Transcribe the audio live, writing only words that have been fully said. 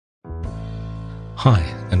Hi,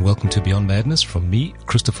 and welcome to Beyond Madness from me,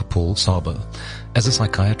 Christopher Paul Sabo. As a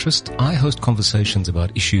psychiatrist, I host conversations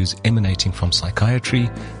about issues emanating from psychiatry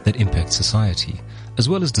that impact society, as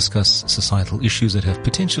well as discuss societal issues that have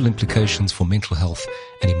potential implications for mental health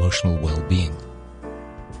and emotional well-being.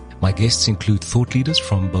 My guests include thought leaders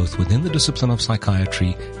from both within the discipline of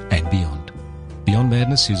psychiatry and beyond. Beyond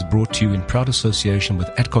Madness is brought to you in proud association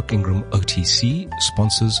with Adcock Ingram OTC,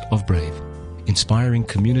 sponsors of Brave. Inspiring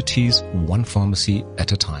communities, one pharmacy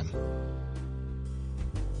at a time.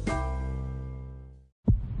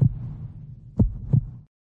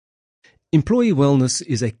 Employee wellness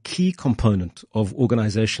is a key component of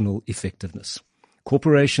organizational effectiveness.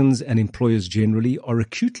 Corporations and employers generally are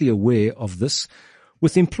acutely aware of this,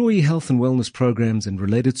 with employee health and wellness programs and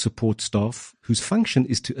related support staff whose function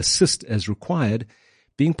is to assist as required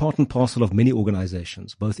being part and parcel of many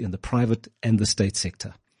organizations, both in the private and the state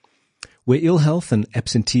sector. Where ill health and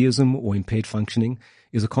absenteeism or impaired functioning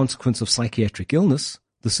is a consequence of psychiatric illness,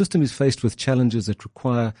 the system is faced with challenges that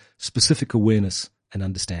require specific awareness and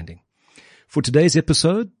understanding. For today's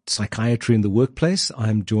episode, Psychiatry in the Workplace,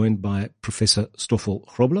 I am joined by Professor Stoffel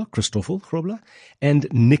Grobler, and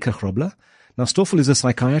Nika Grobler. Now, Stoffel is a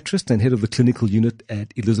psychiatrist and head of the clinical unit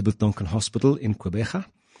at Elizabeth Donkin Hospital in Quebec.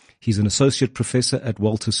 He's an associate professor at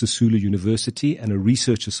Walter Sisulu University and a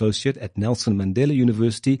research associate at Nelson Mandela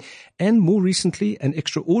University, and more recently, an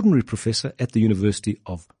extraordinary professor at the University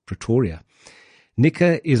of Pretoria.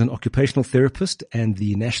 Nika is an occupational therapist and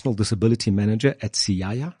the National Disability Manager at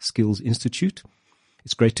SIAYA Skills Institute.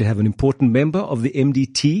 It's great to have an important member of the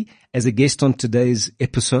MDT as a guest on today's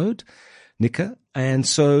episode, Nika. And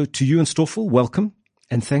so to you and Stoffel, welcome,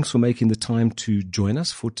 and thanks for making the time to join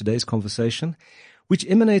us for today's conversation, which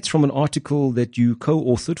emanates from an article that you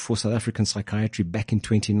co-authored for South African Psychiatry back in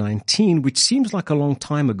 2019, which seems like a long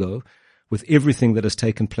time ago with everything that has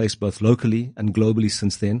taken place both locally and globally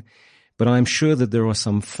since then. But I'm sure that there are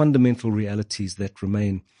some fundamental realities that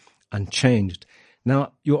remain unchanged.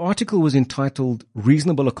 Now, your article was entitled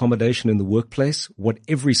Reasonable Accommodation in the Workplace, What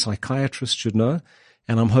Every Psychiatrist Should Know.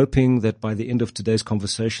 And I'm hoping that by the end of today's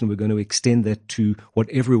conversation, we're going to extend that to what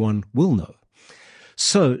everyone will know.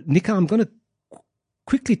 So, Nika, I'm going to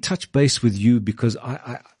quickly touch base with you because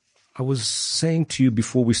I was saying to you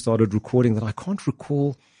before we started recording that I can't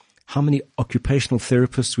recall how many occupational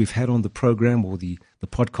therapists we've had on the program or the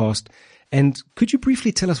podcast. And could you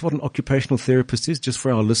briefly tell us what an occupational therapist is, just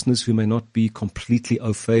for our listeners who may not be completely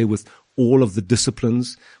au fait with all of the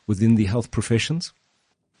disciplines within the health professions?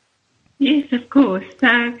 Yes, of course.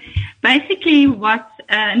 So basically what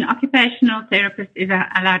an occupational therapist is an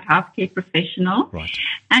allied healthcare professional. Right.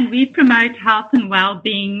 And we promote health and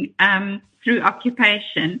well-being through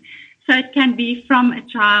occupation. So it can be from a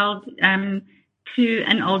child to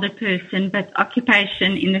an older person, but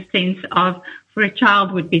occupation in the sense of for a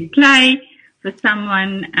child would be play, for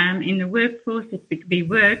someone in the workforce it would be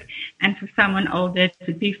work, and for someone older it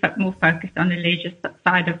would be more focused on the leisure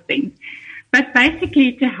side of things. But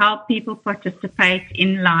basically to help people participate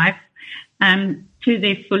in life to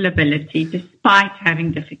their full ability, despite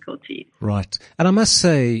having difficulties. Right. And I must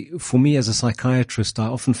say, for me as a psychiatrist, I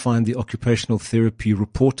often find the occupational therapy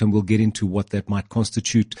report, and we'll get into what that might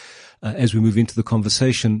constitute as we move into the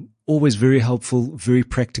conversation, always very helpful, very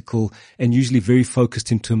practical, and usually very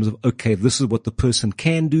focused in terms of, okay, this is what the person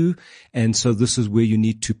can do, and so this is where you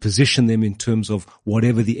need to position them in terms of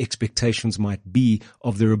whatever the expectations might be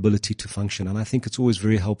of their ability to function. And I think it's always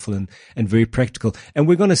very helpful and very practical. And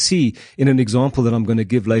we're going to see in an example that I'm going to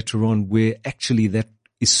give later on where actually that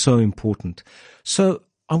is so important. So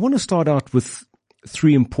I want to start out with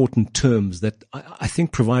three important terms that I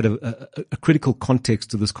think provide a critical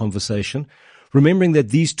context to this conversation, remembering that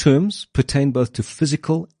these terms pertain both to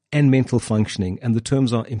physical and mental functioning, and the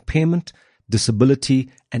terms are impairment,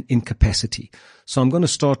 disability, and incapacity. So I'm going to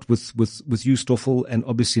start with you, Stoffel, and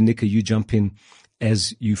obviously, Nika, you jump in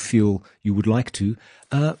as you feel you would like to.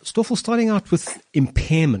 Stoffel, starting out with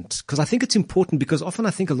impairment, because I think it's important, because often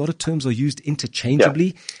I think a lot of terms are used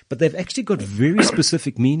interchangeably, but they've actually got very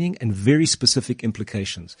specific meaning and very specific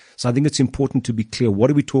implications. So I think it's important to be clear.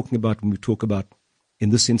 What are we talking about when we talk about,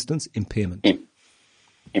 in this instance, impairment?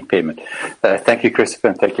 Impairment. Thank you, Christopher,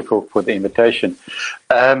 and thank you for the invitation.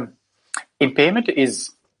 Impairment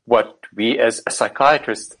is what we as a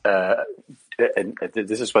psychiatrist, and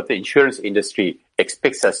this is what the insurance industry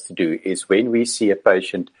expects us to do, is when we see a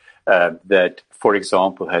patient that, for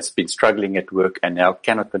example, has been struggling at work and now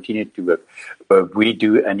cannot continue to work, we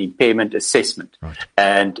do an impairment assessment. Right.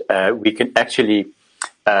 And we can actually,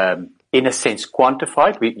 in a sense,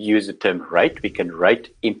 quantify it. We use the term rate. We can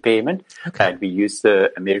rate impairment. Okay. And we use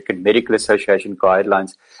the American Medical Association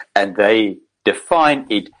guidelines, and they define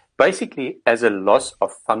it basically as a loss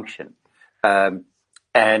of function. So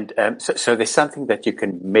there's something that you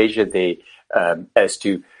can measure there as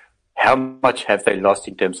to how much have they lost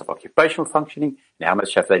in terms of occupational functioning and how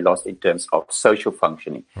much have they lost in terms of social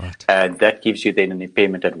functioning. Right. And that gives you then an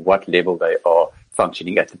impairment at what level they are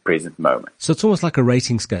functioning at the present moment. So it's almost like a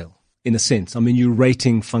rating scale in a sense. I mean, you're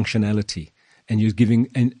rating functionality and you're giving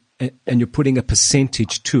and you're putting a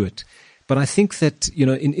percentage to it. But I think that,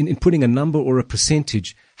 in putting a number or a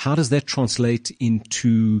percentage, how does that translate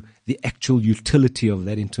into the actual utility of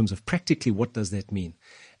that in terms of practically what does that mean?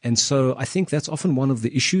 And so I think that's often one of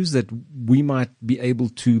the issues that we might be able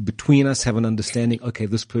to, between us, have an understanding, okay,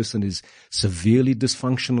 this person is severely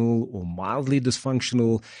dysfunctional or mildly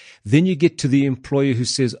dysfunctional. Then you get to the employer who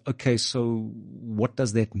says, okay, so what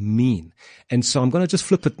does that mean? And so I'm going to just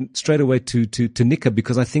flip it straight away to Nika,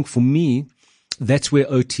 because I think for me, that's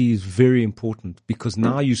where OT is very important, because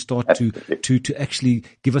now you start to actually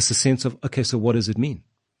give us a sense of, okay, so what does it mean?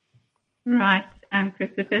 Right,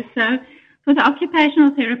 Christopher. So for the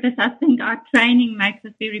occupational therapist, I think our training makes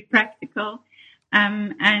us very practical.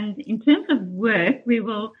 And in terms of work, we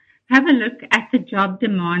will have a look at the job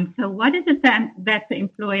demand. So what is it that the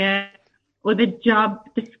employer or the job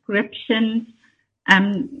description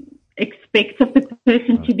expects of the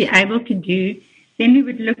person to be able to do? Then we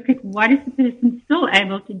would look at what is the person still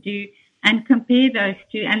able to do and compare those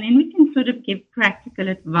two. And then we can sort of give practical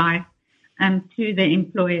advice to the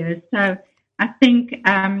employers. So I think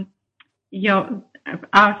our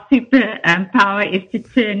super power is to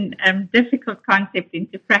turn difficult concepts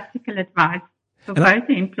into practical advice for both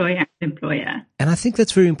the employer and the employer. And I think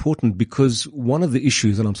that's very important, because one of the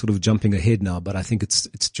issues, and I'm sort of jumping ahead now, but I think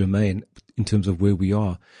it's germane in terms of where we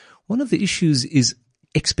are. One of the issues is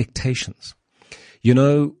expectations,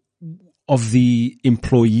 of the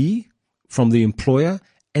employee from the employer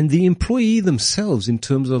and the employee themselves in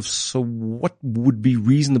terms of, so what would be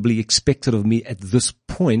reasonably expected of me at this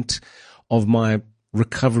point of my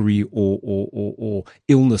recovery or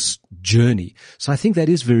illness journey. So I think that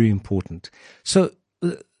is very important. So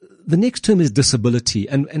the next term is disability.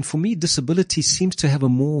 And for me, disability seems to have a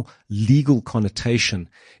more legal connotation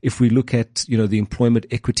if we look at, the Employment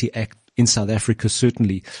Equity Act in South Africa,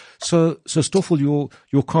 certainly. So Stoffel,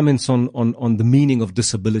 your comments on the meaning of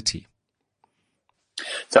disability.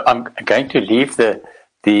 So I'm going to leave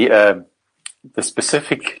the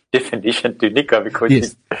specific definition to Nika, because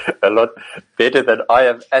she's a lot better than I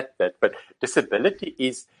am at that. But disability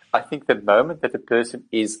is, I think, the moment that a person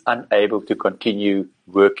is unable to continue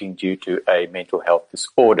working due to a mental health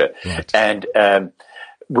disorder. Right. And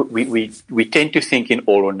we tend to think in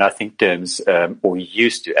all or nothing terms, or we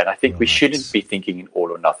used to, and I think we shouldn't be thinking in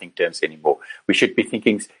all or nothing terms anymore. We should be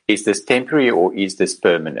thinking, is this temporary or is this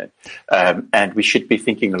permanent? And we should be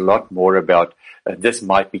thinking a lot more about this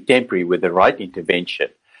might be temporary. With the right intervention,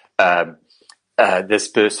 this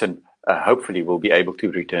person hopefully will be able to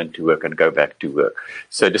return to work and go back to work.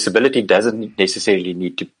 So disability doesn't necessarily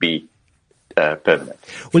need to be permanent.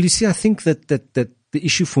 Well, you see, I think that the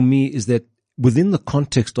issue for me is that within the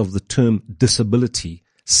context of the term disability,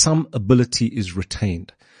 some ability is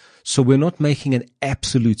retained. So we're not making an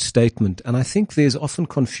absolute statement. And I think there's often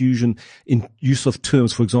confusion in use of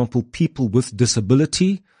terms. For example, people with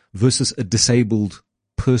disability versus a disabled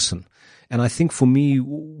person. And I think for me,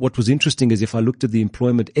 what was interesting is if I looked at the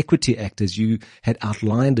Employment Equity Act, as you had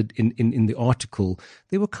outlined it in the article,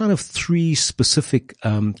 there were kind of three specific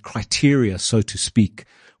criteria, so to speak,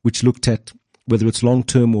 which looked at whether it's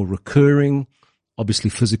long-term or recurring, obviously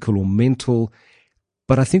physical or mental.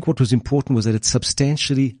 But I think what was important was that it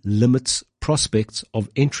substantially limits prospects of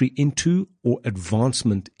entry into or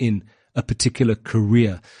advancement in a particular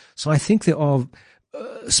career. So I think there are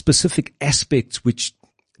specific aspects which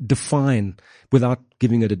define, without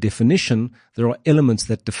giving it a definition, there are elements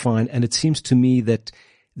that define, and it seems to me that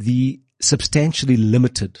the substantially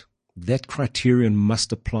limited, that criterion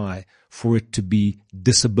must apply for it to be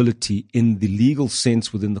disability in the legal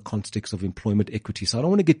sense within the context of employment equity. So I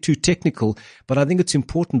don't want to get too technical, but I think it's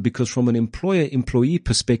important because from an employer-employee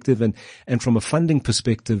perspective and from a funding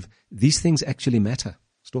perspective, these things actually matter.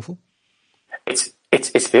 Stoffel?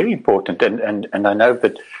 It's very important, and I know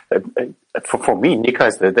that for me, Nika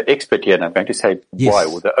is the expert here, and I'm going to say why.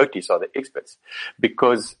 Well, the OTs are the experts,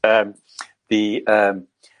 because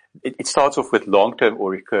it starts off with long-term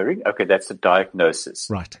or recurring. Okay, that's the diagnosis,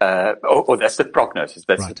 right? Or that's the prognosis.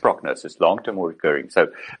 That's right. The prognosis, long-term or recurring.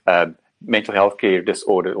 So mental health care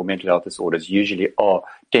disorder or mental health disorders usually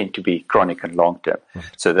tend to be chronic and long-term. Right.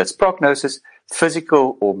 So that's prognosis.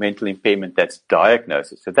 Physical or mental impairment, that's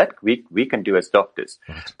diagnosis. So that we can do as doctors.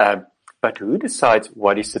 Right. but who decides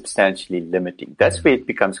what is substantially limiting? That's where it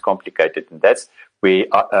becomes complicated, and that's where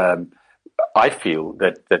I feel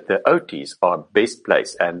that the OTs are best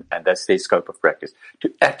placed, and that's their scope of practice,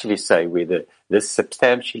 to actually say whether this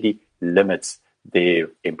substantially limits their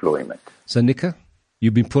employment. So, Nika,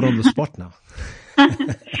 you've been put on the spot now.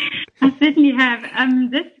 I certainly have.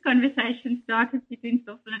 This conversation started between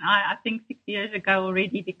Stoffel and I think 6 years ago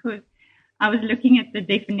already, because I was looking at the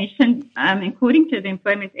definition according to the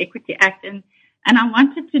Employment Equity Act, and I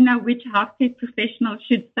wanted to know which healthcare professional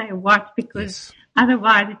should say what, because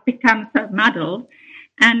otherwise it becomes so muddled.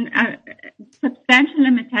 And substantial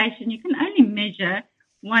limitation, you can only measure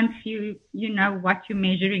once you know what you're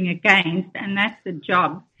measuring against, and that's the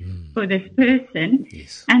job for this person.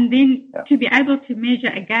 Yes. And then to be able to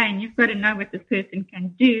measure again, you've got to know what this person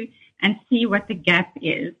can do and see what the gap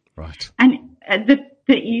is. Right. And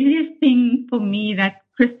the easiest thing for me that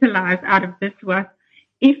crystallized out of this was,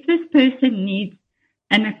 if this person needs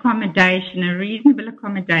an accommodation, a reasonable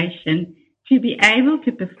accommodation, to be able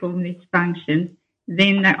to perform these functions,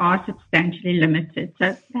 then they are substantially limited.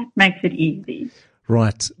 So that makes it easy.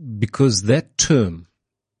 Right, because that term,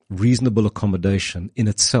 reasonable accommodation, in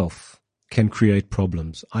itself can create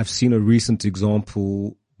problems. I've seen a recent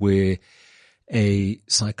example where a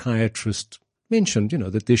psychiatrist mentioned,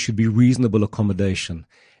 that there should be reasonable accommodation.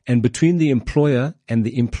 And between the employer and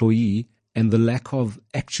the employee, and the lack of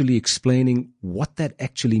actually explaining what that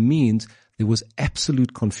actually means, there was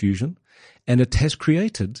absolute confusion. And it has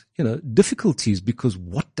created, difficulties, because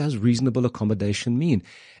what does reasonable accommodation mean?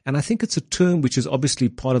 And I think it's a term which is obviously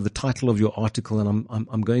part of the title of your article, and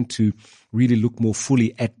I'm going to really look more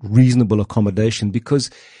fully at reasonable accommodation, because,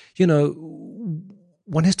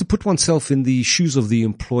 one has to put oneself in the shoes of the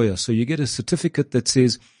employer. So you get a certificate that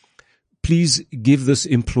says, please give this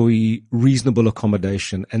employee reasonable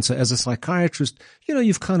accommodation. And so as a psychiatrist,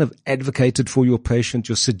 you've kind of advocated for your patient.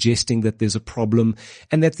 You're suggesting that there's a problem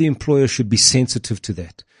and that the employer should be sensitive to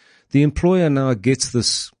that. The employer now gets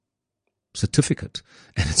this certificate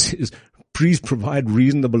and it says, please provide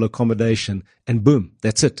reasonable accommodation, and boom,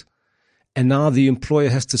 that's it. And now the employer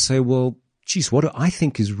has to say, well, geez, what do I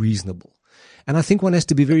think is reasonable? And I think one has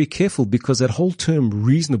to be very careful, because that whole term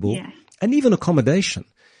reasonable and even accommodation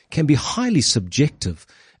can be highly subjective.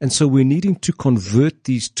 And so we're needing to convert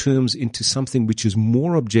these terms into something which is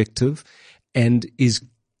more objective and is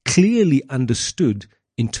clearly understood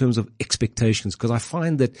in terms of expectations. Because I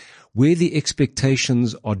find that where the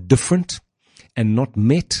expectations are different and not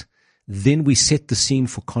met, then we set the scene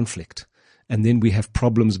for conflict. And then we have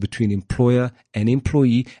problems between employer and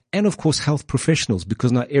employee, and of course health professionals,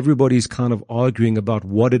 because now everybody's kind of arguing about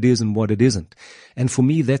what it is and what it isn't. And for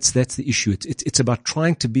me, that's the issue. It's about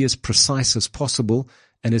trying to be as precise as possible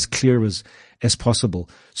and as clear as possible.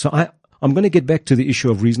 So I'm going to get back to the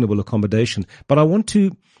issue of reasonable accommodation, but I want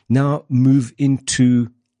to now move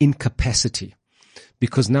into incapacity.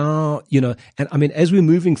 Because now, and I mean, as we're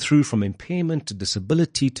moving through from impairment to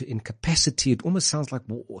disability to incapacity, it almost sounds like,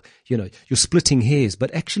 you're splitting hairs.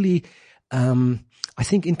 But actually, I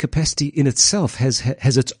think incapacity in itself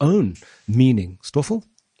has its own meaning. Stoffel?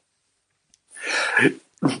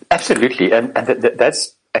 Absolutely. And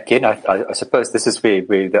that's, again, I suppose this is where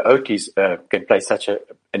the OTs can play such an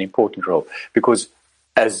important role. Because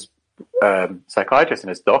as psychiatrists and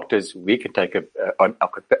as doctors, we can take on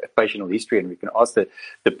occupational history and we can ask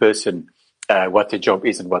the person what their job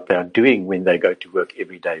is and what they are doing when they go to work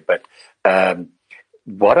every day. But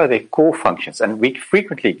what are their core functions? And we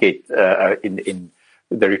frequently get in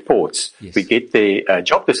the reports, we get the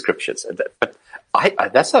job descriptions. But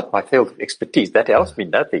that's not my field of expertise. That helps me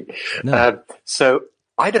nothing. No. So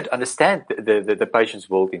I don't understand the patient's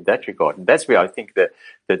world in that regard. And that's where I think that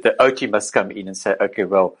the OT must come in and say, okay,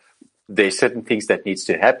 well, there's certain things that needs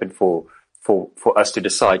to happen for us to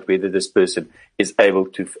decide whether this person is able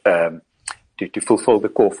to fulfill the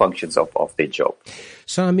core functions of their job.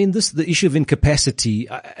 So, I mean, the issue of incapacity,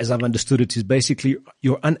 as I've understood it, is basically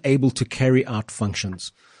you're unable to carry out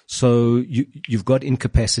functions. So you've got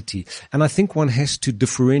incapacity. And I think one has to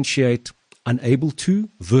differentiate unable to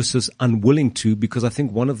versus unwilling to, because I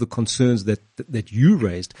think one of the concerns that you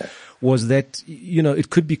raised was that, it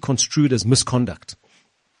could be construed as misconduct.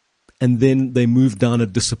 And then they move down a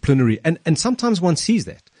disciplinary, and sometimes one sees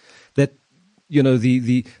that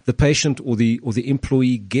the patient or the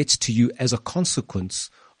employee gets to you as a consequence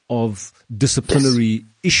of disciplinary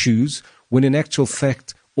issues, when in actual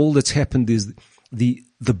fact all that's happened is the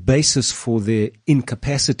basis for their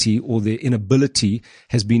incapacity or their inability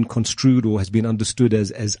has been construed or has been understood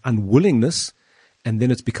as unwillingness, and then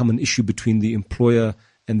it's become an issue between the employer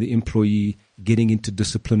and the employee getting into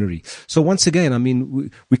disciplinary. So once again, I mean,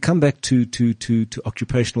 we come back to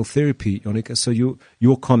occupational therapy, Jonica. So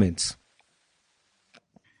your comments.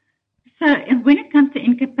 So when it comes to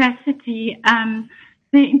incapacity,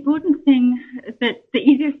 the important thing, the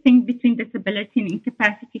easiest thing between disability and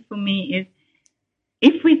incapacity for me is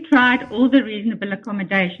if we tried all the reasonable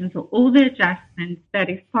accommodations or all the adjustments that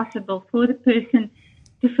is possible for the person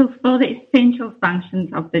to fulfill the essential functions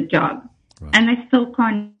of the job, right, and they still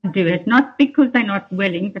can't do it, not because they're not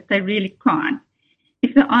willing, but they really can't.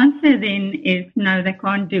 If the answer then is no, they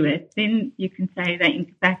can't do it, then you can say they're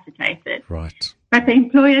incapacitated. Right. But the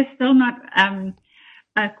employer is still not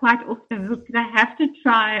quite off the hook. They have to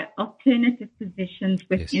try alternative positions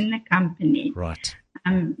within the company. Right.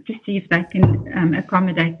 To see if they can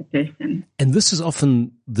accommodate the person. And this is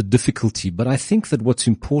often the difficulty, but I think that what's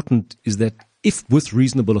important is that if with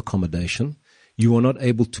reasonable accommodation, you are not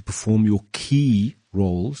able to perform your key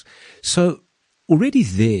roles, so already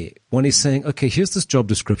there, one is saying, okay, here's this job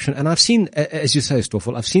description, and I've seen, as you say,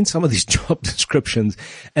 Stoffel, I've seen some of these job descriptions,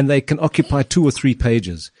 and they can occupy 2 or 3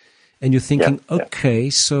 pages, and you're thinking, okay,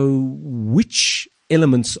 so which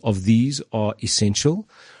elements of these are essential?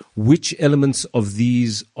 Which elements of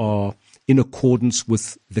these are in accordance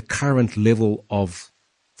with the current level of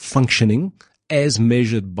functioning as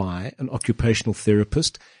measured by an occupational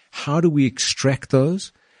therapist? How do we extract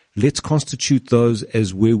those? Let's constitute those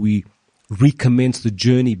as where we recommence the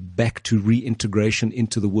journey back to reintegration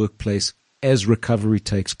into the workplace as recovery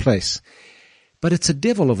takes place. But it's a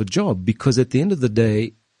devil of a job, because at the end of the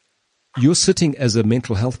day, you're sitting as a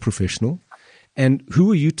mental health professional, and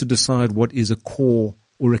who are you to decide what is a core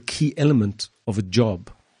or a key element of a job?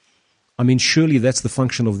 I mean, surely that's the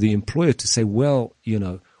function of the employer to say, well,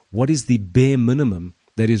 what is the bare minimum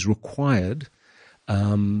that is required,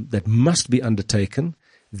 that must be undertaken?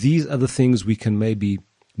 These are the things we can maybe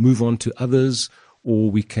move on to others,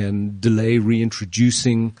 or we can delay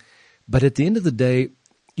reintroducing. But at the end of the day,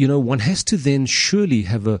 one has to then surely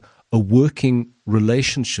have a working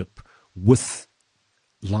relationship with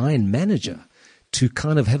line manager to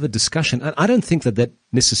kind of have a discussion. And I don't think that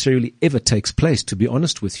necessarily ever takes place, to be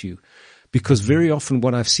honest with you, because very often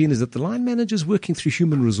what I've seen is that the line manager is working through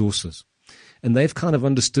human resources, and they've kind of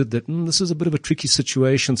understood that this is a bit of a tricky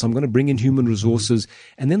situation, so I'm going to bring in human resources.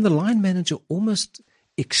 And then the line manager almost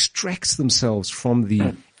extracts themselves from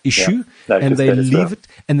the issue, and they leave it,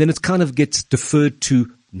 and then it kind of gets deferred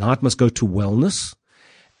to, now it must go to wellness.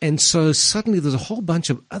 And so suddenly there's a whole bunch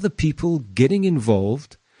of other people getting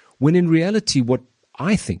involved, when in reality, what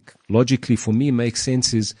I think logically for me makes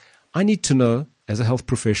sense is I need to know, as a health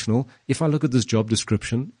professional, if I look at this job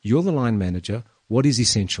description, you're the line manager, what is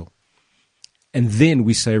essential? And then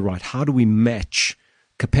we say, right, how do we match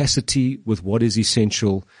capacity with what is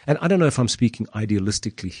essential? And I don't know if I'm speaking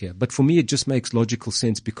idealistically here, but for me it just makes logical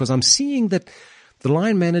sense, because I'm seeing that the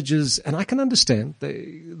line managers, and I can understand,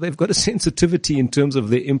 they've got a sensitivity in terms of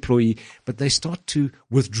their employee, but they start to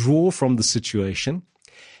withdraw from the situation.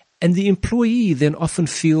 And the employee then often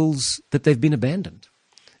feels that they've been abandoned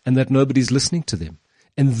and that nobody's listening to them.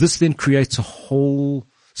 And this then creates a whole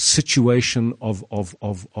situation of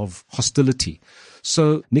hostility.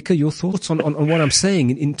 So, Nika, your thoughts on what I'm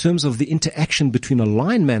saying in terms of the interaction between a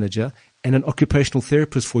line manager and an occupational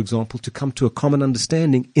therapist, for example, to come to a common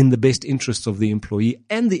understanding in the best interests of the employee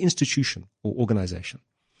and the institution or organization?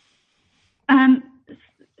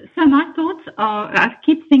 So my thoughts are, I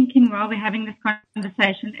keep thinking while we're having this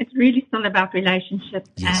conversation, it's really still about relationships.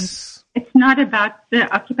 Yes. And it's not about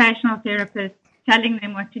the occupational therapist telling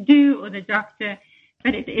them what to do or the doctor,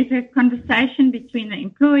 but it is a conversation between the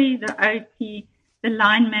employee, the OT, the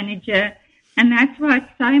line manager. And that's why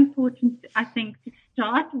it's so important, I think, to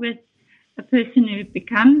start with a person who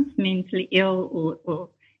becomes mentally ill or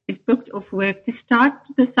is booked off work, to start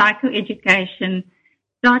the psychoeducation,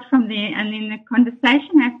 start from there, and then the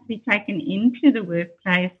conversation has to be taken into the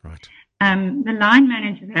workplace. Right. The line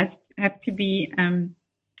managers have to be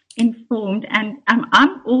informed, and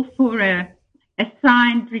I'm all for a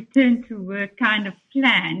signed return to work kind of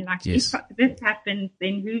plan. Like, yes, if this happens,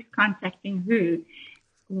 then who's contacting who?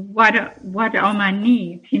 What are my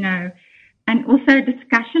needs? And also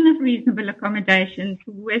discussion of reasonable accommodations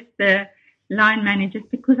with the line managers,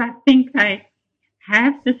 because I think they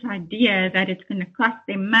have this idea that it's going to cost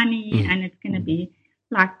them money and it's going to be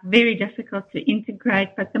very difficult to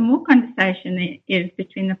integrate. But the more conversation there is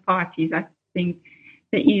between the parties, I think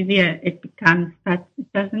the easier it becomes. But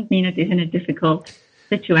it doesn't mean it isn't a difficult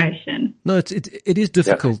situation. No, it is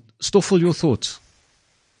difficult. Yeah. Stoffel, your thoughts?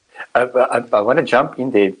 I want to jump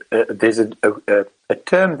in there. There's a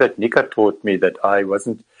term that Nika taught me that I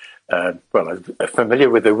wasn't I'm familiar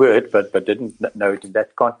with the word, but didn't know it in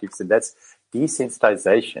that context, and that's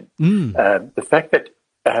desensitization. The fact that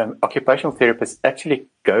occupational therapists actually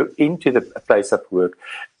go into the place of work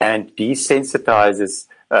and desensitizes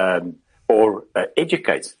or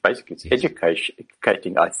educates, basically it's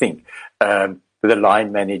educating, I think, the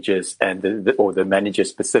line managers and the manager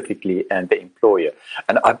specifically and the employer.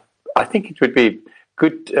 And I think it would be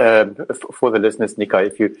good for the listeners, Nika,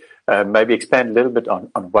 if you maybe expand a little bit on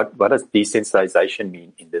what does desensitization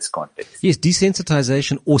mean in this context. Yes,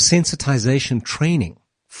 desensitization or sensitization training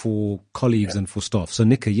for colleagues and for staff. So,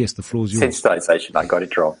 Nika, yes, the floor is yours. Sensitization, I got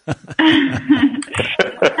it wrong.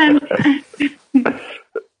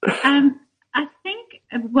 I think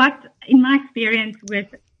what, in my experience with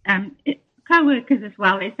co-workers as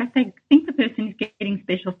well, is that they think the person is getting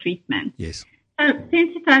special treatment. Yes. So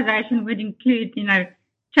sensitization would include,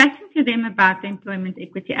 chatting to them about the Employment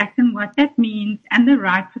Equity Act and what that means and the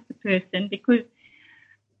rights of the person, because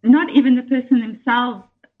not even the person themselves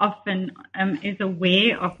often is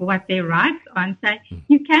aware of what their rights are, and say,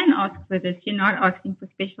 you can ask for this, you're not asking for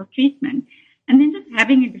special treatment. And then just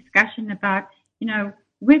having a discussion about,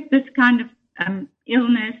 with this kind of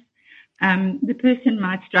illness, the person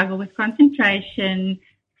might struggle with concentration.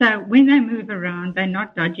 So when they move around, they're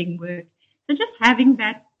not dodging work. So just having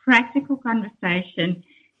that practical conversation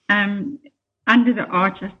under the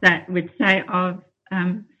arch, as that would say, of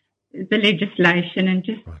the legislation, and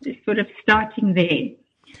just sort of starting there.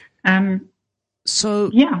 So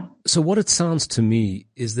what it sounds to me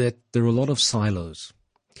is that there are a lot of silos.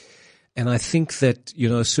 And I think that,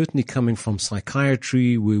 certainly coming from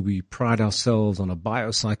psychiatry, where we pride ourselves on a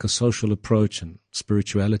biopsychosocial approach, and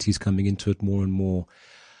spirituality is coming into it more and more.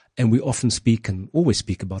 And we often speak and always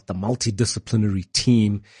speak about the multidisciplinary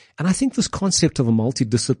team. And I think this concept of a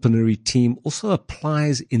multidisciplinary team also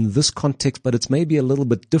applies in this context, but it's maybe a little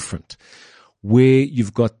bit different, where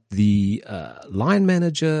you've got the line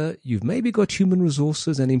manager, you've maybe got human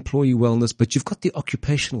resources and employee wellness, but you've got the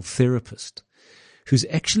occupational therapist who's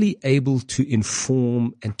actually able to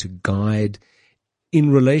inform and to guide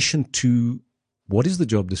in relation to what is the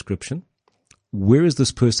job description, where is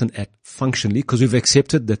this person at functionally, because we've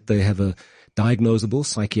accepted that they have a diagnosable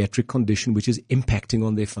psychiatric condition which is impacting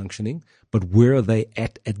on their functioning, but where are they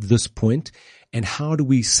at this point, and how do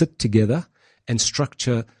we sit together and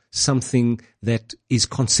structure something that is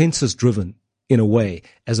consensus driven in a way,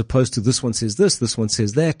 as opposed to this one says this one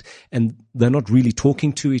says that, and they're not really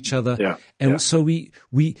talking to each other. So we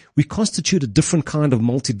constitute a different kind of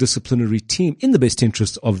multidisciplinary team in the best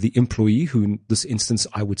interest of the employee, who in this instance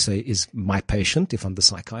I would say is my patient if I'm the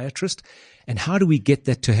psychiatrist. And how do we get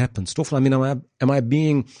that to happen? Stoffel, am I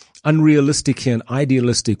being unrealistic here and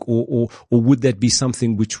idealistic, or would that be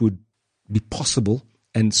something which would be possible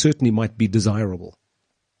and certainly might be desirable?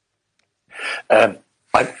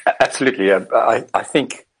 Absolutely. I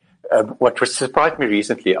think what surprised me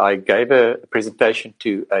recently, I gave a presentation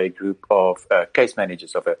to a group of case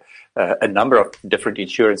managers of a number of different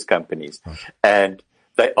insurance companies. And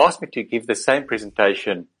they asked me to give the same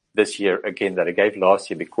presentation this year again that I gave last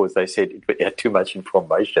year, because they said it had too much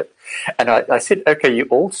information. And I said, okay, you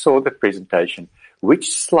all saw the presentation.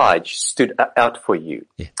 Which slide stood out for you?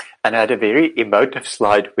 Yeah. And I had a very emotive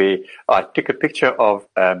slide where I took a picture of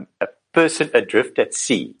a person adrift at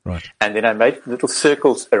sea. Right. And then I made little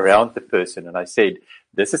circles around the person, and I said,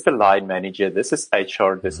 this is the line manager, this is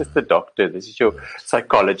HR, this is the doctor, this is your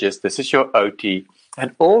psychologist, this is your OT,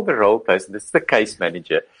 and all the role players, this is the case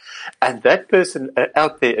manager. And that person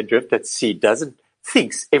out there adrift at sea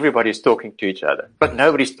thinks everybody's talking to each other, but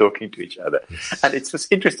nobody's talking to each other. Yes. And it's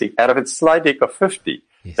just interesting. Out of a slide deck of 50,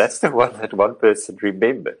 that's the one that one person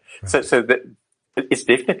remembered. Right. So it's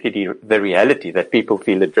definitely the reality that people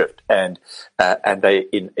feel adrift, and they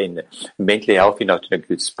in mentally healthy, not in a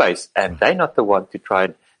good space, and they're not the one to try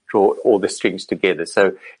and draw all the strings together.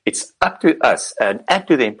 So it's up to us and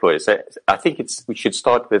to the employers. So I think we should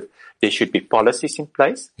start with, there should be policies in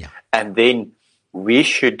place, and then we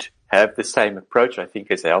should have the same approach, I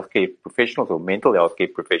think, as healthcare professionals or mental health care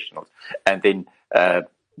professionals. And then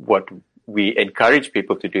what we encourage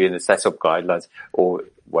people to do in the SASOP guidelines, or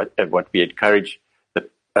what we encourage the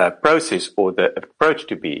process or the approach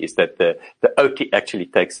to be, is that the OT actually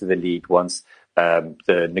takes the lead once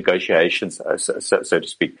the negotiations, so to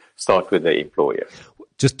speak, start with the employer.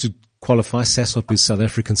 Just to qualify, SASOP is South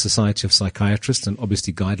African Society of Psychiatrists, and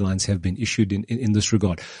obviously guidelines have been issued in this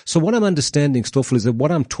regard. So what I'm understanding, Stoffel, is that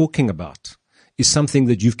what I'm talking about is something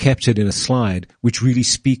that you've captured in a slide, which really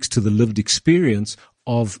speaks to the lived experience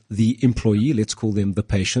of the employee, let's call them the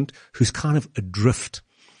patient, who's kind of adrift.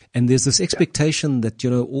 And there's this expectation that,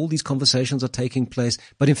 all these conversations are taking place,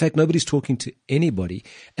 but in fact, nobody's talking to anybody.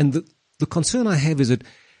 And the concern I have is that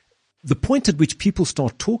the point at which people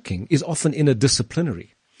start talking is often in a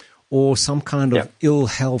disciplinary or some kind of ill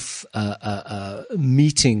health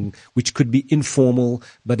meeting, which could be informal,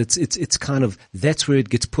 but it's kind of, that's where it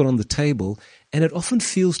gets put on the table. And it often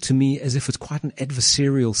feels to me as if it's quite an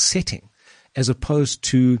adversarial setting, as opposed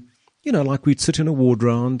to, like we'd sit in a ward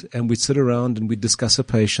round and we'd sit around and we'd discuss a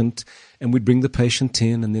patient and we'd bring the patient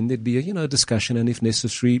in, and then there'd be a, discussion, and if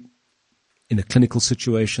necessary, in a clinical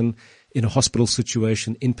situation, in a hospital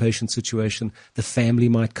situation, inpatient situation, the family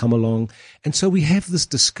might come along. And so we have this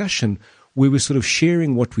discussion where we're sort of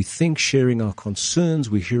sharing what we think, sharing our concerns,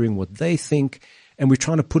 we're hearing what they think, and we're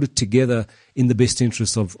trying to put it together in the best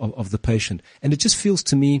interest of the patient. And it just feels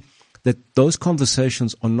to me that those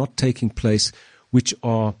conversations are not taking place, which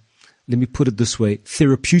are, let me put it this way,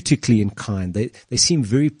 therapeutically in kind. They seem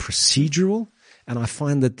very procedural, and I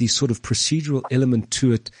find that the sort of procedural element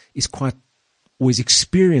to it is quite always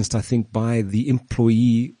experienced, I think, by the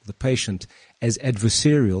employee, the patient, as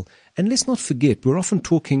adversarial. And let's not forget, we're often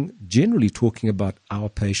generally talking about our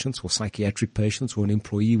patients or psychiatric patients or an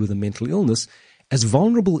employee with a mental illness as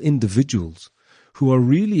vulnerable individuals who are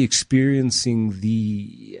really experiencing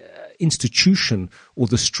the institution or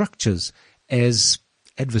the structures as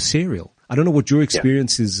adversarial. I don't know what your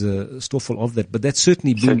experience is, Stoffel, of that, but that's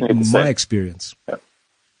certainly been my experience.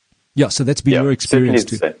 Yeah, so that's been your experience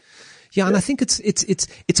too. Yeah, and I think it's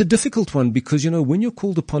a difficult one because, when you're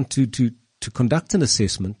called upon to conduct an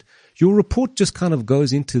assessment, your report just kind of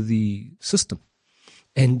goes into the system,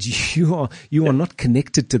 and you are not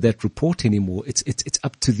connected to that report anymore. It's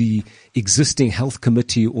up to the existing health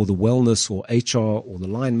committee or the wellness or HR or the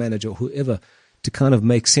line manager or whoever to kind of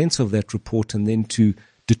make sense of that report and then to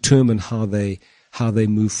determine how they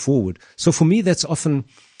move forward. So for me, that's often,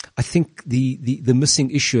 I think, the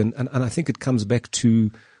missing issue, and I think it comes back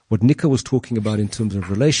to what Nika was talking about in terms of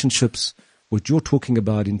relationships, what you're talking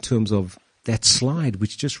about in terms of that slide,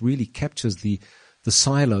 which just really captures the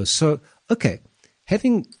silos. So, okay,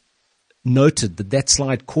 having noted that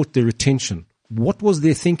slide caught their attention, what was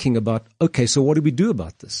their thinking about, okay, so what do we do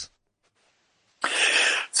about this?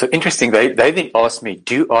 So interesting, they then asked me,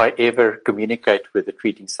 do I ever communicate with the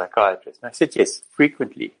treating psychiatrist? And I said, yes,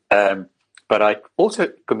 frequently. But I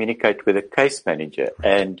also communicate with a case manager,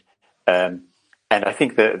 and I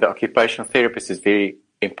think the occupational therapist is very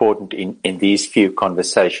important in these few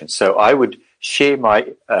conversations. So I would share my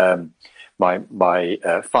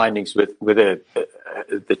findings with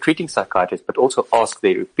the treating psychiatrist, but also ask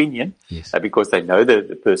their opinion, because they know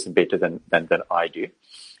the person better than I do.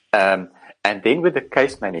 And then with the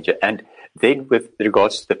case manager, and then with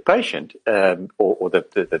regards to the patient or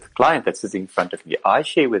the client that's sitting in front of me, I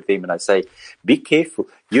share with them and I say, be careful.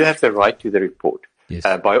 You have the right to the report. Yes.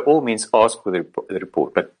 By all means, ask for the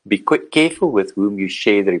report, but be careful with whom you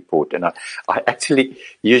share the report. And I actually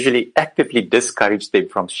usually actively discourage them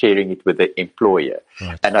from sharing it with the employer.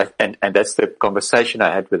 Right. And that's the conversation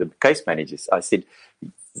I had with the case managers. I said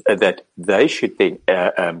that they should then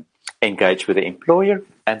engage with the employer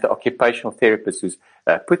and the occupational therapist who's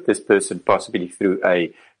put this person possibly through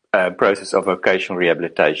a process of vocational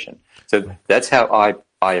rehabilitation. So that's how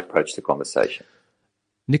I approach the conversation.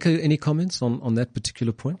 Nika, any comments on that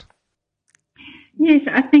particular point? Yes,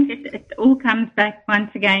 I think it all comes back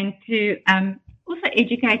once again to also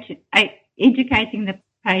educating the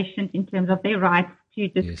patient in terms of their rights to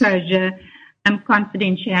disclosure,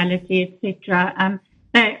 confidentiality, etc.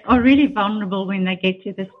 They are really vulnerable when they get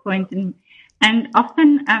to this point, and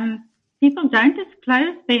often people don't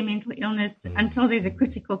disclose their mental illness until there's a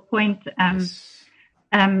critical point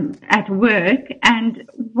at work, and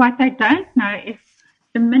what they don't know is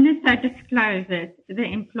the minute they disclose it, the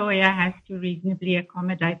employer has to reasonably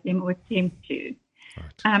accommodate them or attempt to.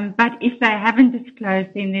 Right. But if they haven't disclosed,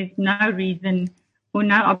 then there's no reason or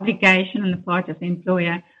no obligation on the part of the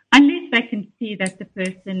employer, unless they can see that the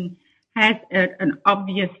person has an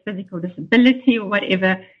obvious physical disability or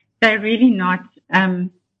whatever. They're really not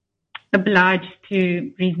obliged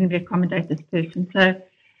to reasonably accommodate this person. So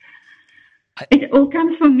it all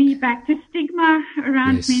comes for me back to stigma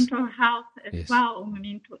around mental health as well, or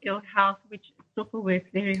mental ill health, which Stoffel works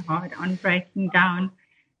very hard on breaking down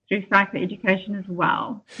through psychoeducation as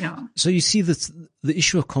well. Yeah. So you see the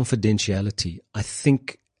issue of confidentiality, I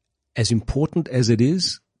think, as important as it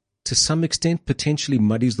is, to some extent potentially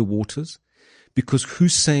muddies the waters, because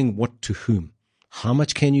who's saying what to whom? How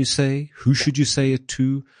much can you say? Who should you say it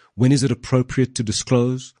to? When is it appropriate to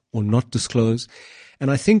disclose or not disclose?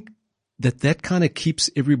 And I think that kind of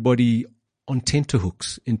keeps everybody on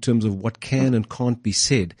tenterhooks in terms of what can and can't be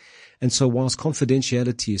said. And so whilst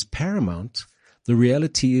confidentiality is paramount, the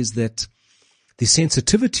reality is that the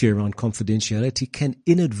sensitivity around confidentiality can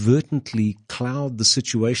inadvertently cloud the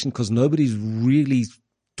situation because nobody's really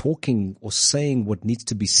talking or saying what needs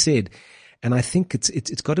to be said. And I think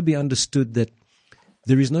it's got to be understood that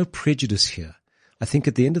there is no prejudice here. I think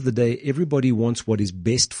at the end of the day, everybody wants what is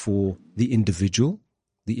best for the individual,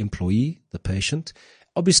 the employee, the patient,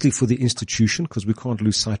 obviously for the institution, because we can't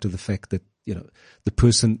lose sight of the fact that, the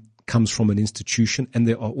person comes from an institution and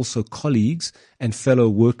there are also colleagues and fellow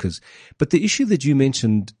workers. But the issue that you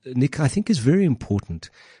mentioned, Nick, I think is very important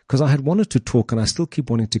because I had wanted to talk and I still keep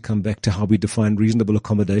wanting to come back to how we define reasonable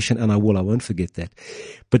accommodation, and I won't forget that.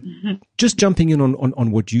 But just jumping in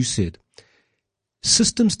on what you said,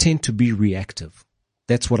 systems tend to be reactive.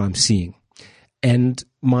 That's what I'm seeing. And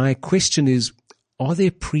my question is, are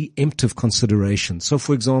there preemptive considerations? So,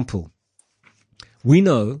 for example, we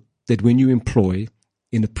know that when you employ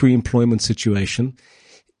in a pre-employment situation,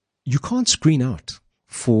 you can't screen out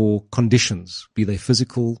for conditions, be they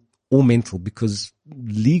physical or mental, because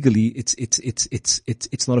legally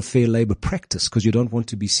it's not a fair labor practice because you don't want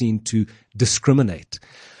to be seen to discriminate.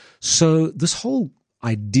 So this whole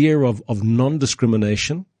idea of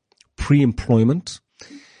non-discrimination, pre-employment,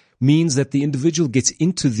 means that the individual gets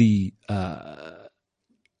into the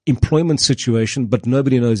employment situation, but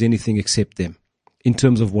nobody knows anything except them in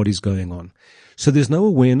terms of what is going on. So there's no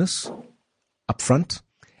awareness up front.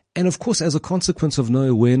 And of course, as a consequence of no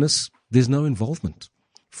awareness, there's no involvement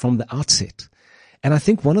from the outset. And I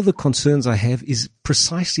think one of the concerns I have is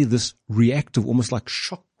precisely this reactive, almost like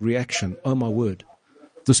shock reaction. Oh my word,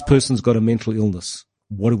 this person's got a mental illness.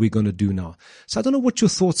 What are we going to do now? So I don't know what your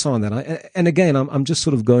thoughts are on that. And again, I'm just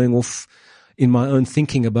sort of going off in my own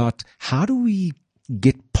thinking about how do we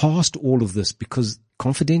get past all of this, because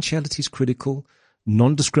confidentiality is critical.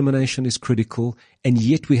 Non-discrimination is critical, and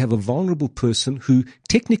yet we have a vulnerable person who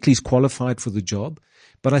technically is qualified for the job.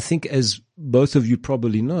 But I think, as both of you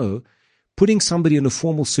probably know, putting somebody in a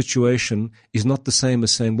formal situation is not the same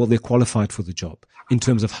as saying, well, they're qualified for the job in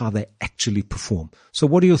terms of how they actually perform. So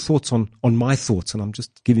what are your thoughts on my thoughts? And I'm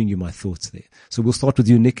just giving you my thoughts there. So we'll start with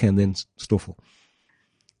you, Nick, and then Stoffel.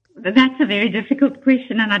 That's a very difficult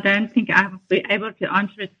question, and I don't think I will be able to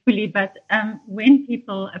answer it fully. But when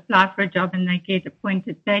people apply for a job and they get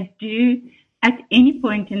appointed, they do, at any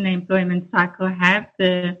point in the employment cycle, have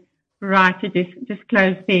the right to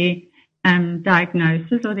disclose their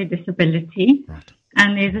diagnosis or their disability. Right.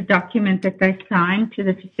 And there's a document that they sign to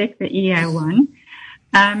this effect, the EA1.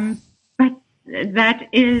 But that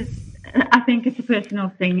is, I think it's a personal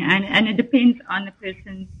thing, and it depends on the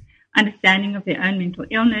person's understanding of their own mental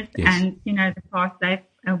illness. Yes. And, the path they've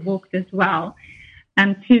walked as well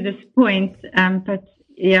to this point. But,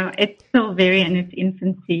 it's still very in its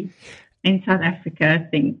infancy in South Africa, I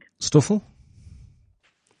think. Stoffel?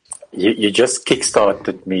 You just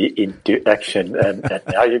kickstarted me into action, and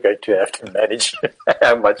now you're going to have to manage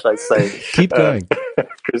how much I say. Keep going.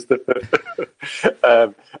 Christopher.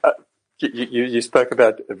 You spoke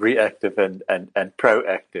about reactive and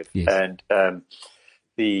proactive. Yes.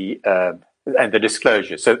 And the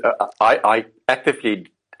disclosure. So I actively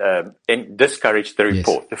discourage the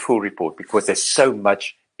report, the full report, because there's so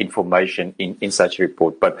much information in such a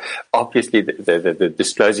report. But obviously, the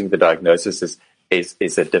disclosing the diagnosis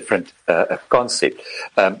is a different concept.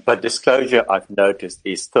 But disclosure, I've noticed,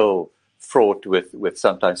 is still fraught with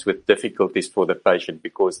sometimes with difficulties for the patient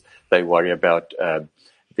because they worry about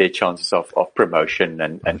their chances of promotion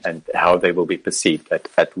and how they will be perceived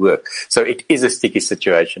at work. So it is a sticky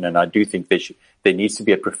situation, and I do think there needs to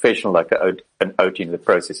be a professional like an OT in the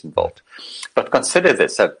process involved. But consider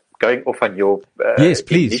this. So going off on your yes,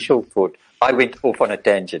 please. Initial thought, I went off on a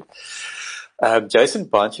tangent. Jason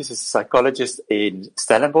Banches is a psychologist in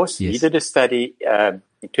Stellenbosch. Yes. He did a study in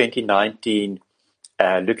 2019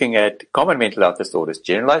 looking at common mental health disorders,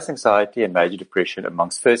 generalized anxiety and major depression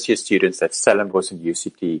amongst first-year students at Stellenbosch and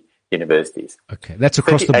UCT universities. Okay, that's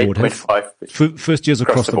across the board. First years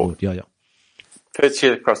across the board. Yeah. First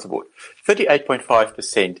year across the board.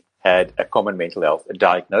 38.5% had a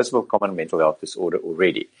diagnosable common mental health disorder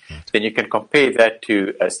already. Right. Then you can compare that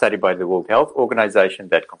to a study by the World Health Organization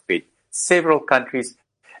that compared several countries,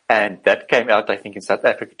 and that came out, I think, in South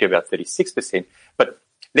Africa to about 36%. But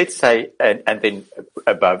let's say, and then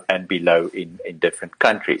above and below in different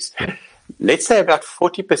countries. Let's say about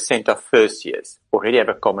 40% of first years already have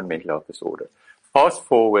a common mental health disorder. Fast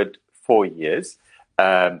forward 4 years,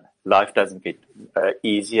 life doesn't get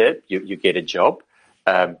easier. You get a job.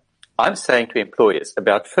 I'm saying to employers,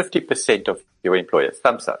 about 50% of your employers,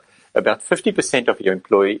 thumbs up, about 50% of your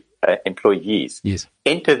employees Yes.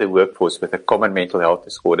 enter the workforce with a common mental health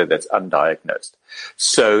disorder that's undiagnosed.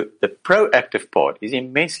 So the proactive part is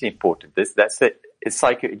immensely important. That's the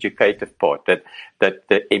psychoeducative part that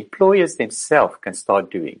the employers themselves can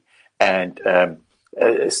start doing and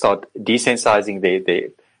start desensitizing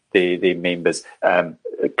their members,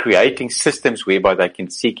 creating systems whereby they can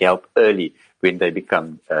seek help early when they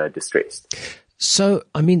become distressed. So,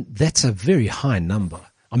 I mean, that's a very high number.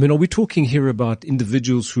 I mean, are we talking here about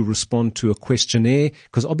individuals who respond to a questionnaire?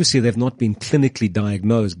 Because obviously they've not been clinically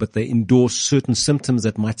diagnosed, but they endorse certain symptoms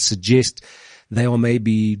that might suggest they are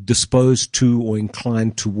maybe disposed to or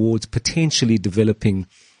inclined towards potentially developing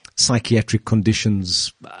psychiatric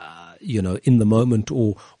conditions, in the moment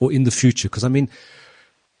or in the future. Because I mean,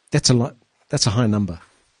 that's a high number.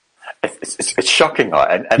 It's shocking,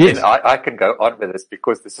 and yes. Then I can go on with this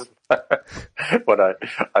because this is what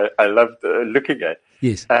I love looking at.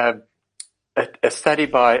 Yes. A study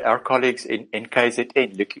by our colleagues in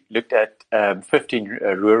KZN looked at 15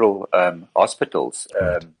 rural hospitals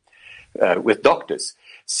with doctors.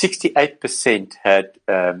 68% had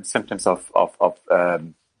symptoms of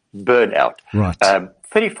burnout. Right.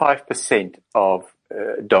 35% of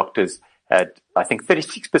doctors had, I think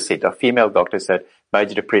 36% of female doctors had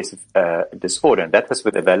major depressive disorder, and that was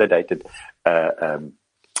with a validated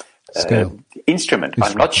instrument.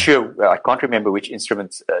 I'm not sure, I can't remember which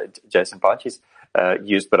instruments Jason Panchis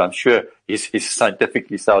used, but I'm sure he's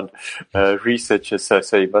scientifically sound researcher, so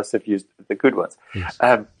he must have used the good ones. Yes.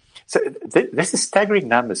 So this is staggering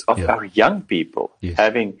numbers of our young people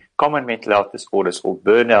having common mental health disorders or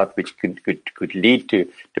burnout, which could lead to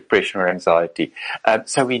depression or anxiety.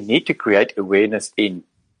 So we need to create awareness in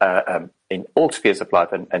all spheres of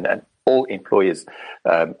life, and all employers,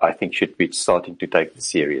 I think, should be starting to take this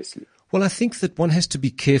seriously. Well, I think that one has to be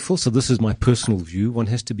careful. So this is my personal view. One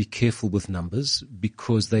has to be careful with numbers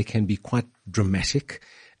because they can be quite dramatic.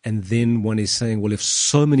 And then one is saying, well, if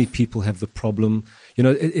so many people have the problem,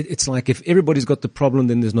 it's like if everybody's got the problem,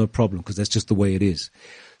 then there's no problem because that's just the way it is.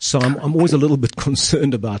 So I'm always a little bit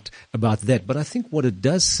concerned about that. But I think what it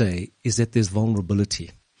does say is that there's vulnerability.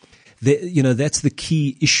 That's the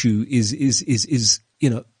key issue is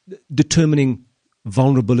determining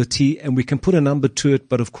vulnerability, and we can put a number to it.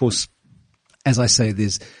 But of course, as I say,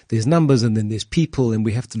 there's numbers and then there's people, and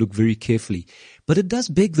we have to look very carefully. But it does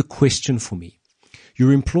beg the question for me.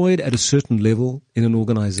 You're employed at a certain level in an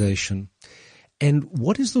organization, and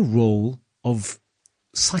what is the role of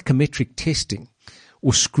psychometric testing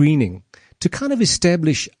or screening to kind of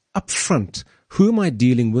establish upfront who am I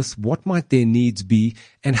dealing with, what might their needs be,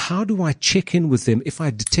 and how do I check in with them if I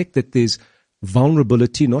detect that there's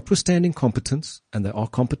vulnerability, notwithstanding competence, and they are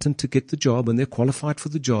competent to get the job and they're qualified for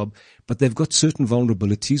the job, but they've got certain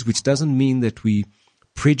vulnerabilities, which doesn't mean that we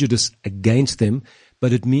prejudice against them,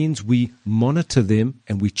 but it means we monitor them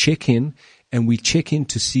and we check in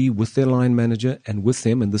to see with their line manager and with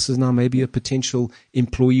them, and this is now maybe a potential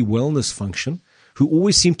employee wellness function, who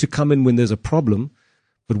always seem to come in when there's a problem,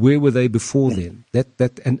 but where were they before then?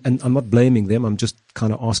 And I'm not blaming them, I'm just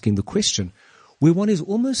kind of asking the question, where one is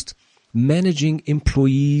almost managing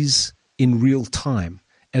employees in real time,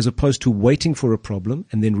 as opposed to waiting for a problem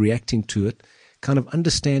and then reacting to it, kind of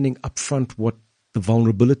understanding upfront what the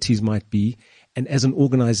vulnerabilities might be, and as an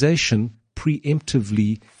organization,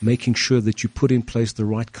 preemptively making sure that you put in place the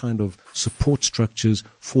right kind of support structures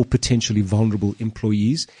for potentially vulnerable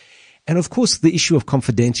employees. And of course, the issue of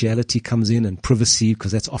confidentiality comes in, and privacy,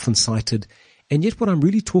 because that's often cited. And yet what I'm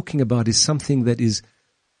really talking about is something that is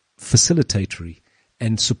facilitatory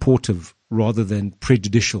and supportive rather than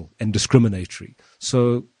prejudicial and discriminatory.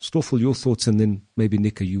 So, Stoffel, your thoughts, and then maybe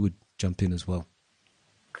Nika, you would jump in as well.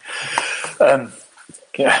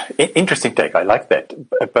 Interesting take. I like that.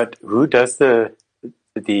 But who does the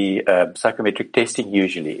psychometric testing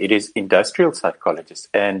usually? It is industrial psychologists,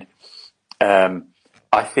 and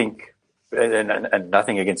I think, and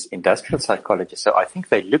nothing against industrial psychologists. So I think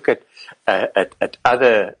they look at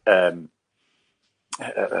other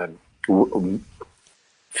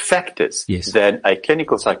factors than a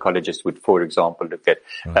clinical psychologist would, for example, look at,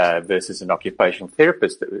 versus an occupational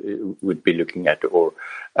therapist would be looking at, or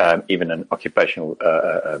even an occupational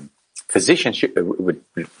physician would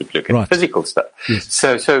look at physical stuff. Yes.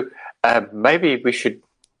 So maybe we should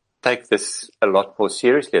take this a lot more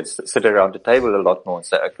seriously and sit around the table a lot more and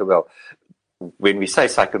say, okay, well, when we say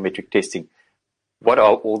psychometric testing, what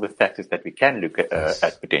are all the factors that we can look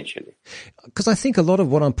at potentially? Because I think a lot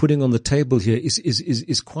of what I'm putting on the table here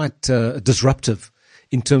is quite disruptive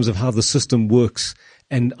in terms of how the system works.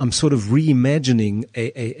 And I'm sort of reimagining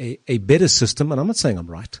a better system. And I'm not saying I'm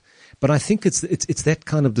right, But I think it's that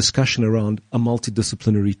kind of discussion around a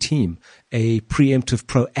multidisciplinary team, a preemptive,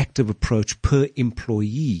 proactive approach per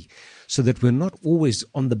employee, so that we're not always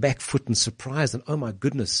on the back foot and surprised and, oh my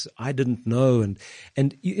goodness, I didn't know. And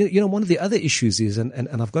one of the other issues is,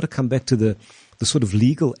 and I've got to come back to the sort of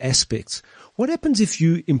legal aspects. What happens if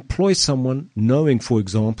you employ someone knowing, for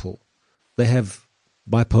example, they have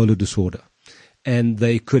bipolar disorder and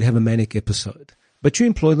they could have a manic episode, but you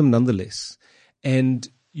employ them nonetheless, and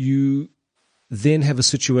you then have a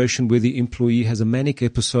situation where the employee has a manic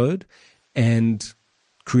episode and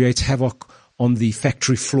creates havoc on the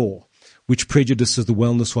factory floor, which prejudices the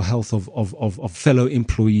wellness or health of fellow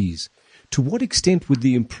employees. To what extent would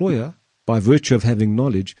the employer, by virtue of having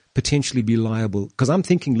knowledge, potentially be liable? Because I'm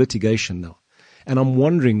thinking litigation now, and I'm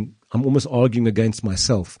wondering, I'm almost arguing against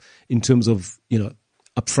myself in terms of,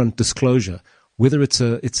 upfront disclosure, whether it's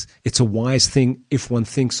a wise thing if one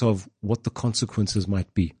thinks of what the consequences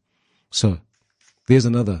might be. So there's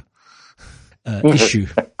another issue.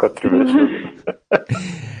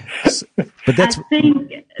 But that's, I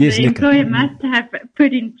think yes, the Nika. employer must have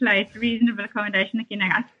put in place reasonable accommodation. Again,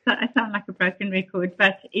 I sound like a broken record,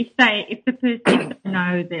 but if the person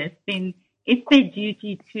know this, then it's their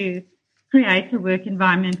duty to create a work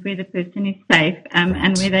environment where the person is safe,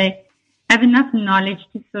 and where they have enough knowledge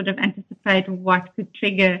to sort of anticipate what could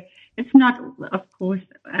trigger. It's not, of course,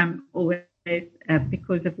 always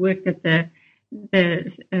because of work that the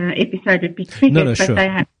episode would be triggered, but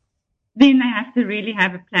sure. Then they have to really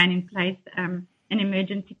have a plan in place, an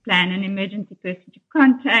emergency plan, an emergency person to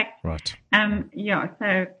contact. Right.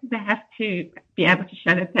 So they have to be able to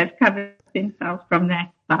show that they've covered themselves from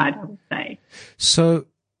that side, I would say. So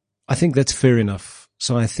I think that's fair enough.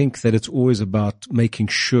 So I think that it's always about making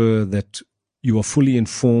sure that you are fully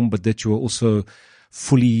informed, but that you are also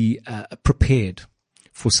fully prepared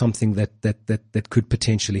for something that could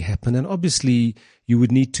potentially happen. And obviously you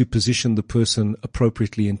would need to position the person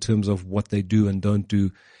appropriately in terms of what they do and don't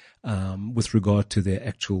do with regard to their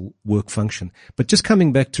actual work function. But just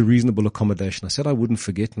coming back to reasonable accommodation, I said I wouldn't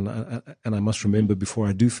forget, and I must remember before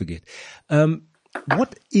I do forget.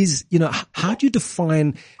 What is, how do you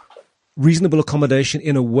define reasonable accommodation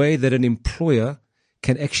in a way that an employer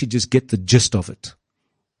can actually just get the gist of it?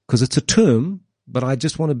 Because it's a term, but I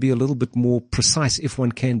just want to be a little bit more precise if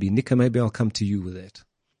one can be. Nika, maybe I'll come to you with that.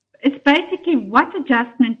 It's basically, what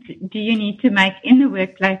adjustments do you need to make in the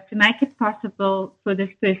workplace to make it possible for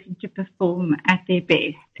this person to perform at their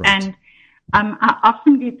best? Right. And I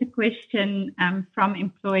often get the question from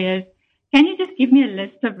employers, can you just give me a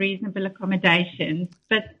list of reasonable accommodations?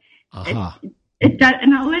 But it does,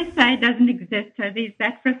 and I always say it doesn't exist. So there's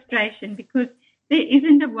that frustration because there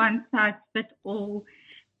isn't a one-size-fits-all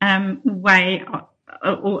way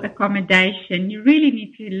or accommodation. You really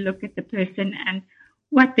need to look at the person and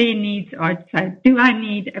what their needs are. So do I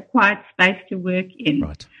need a quiet space to work in?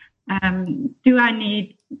 Right. Do I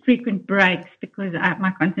need frequent breaks because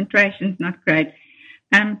my concentration is not great?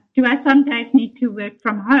 Do I some days need to work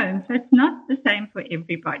from home? So it's not the same for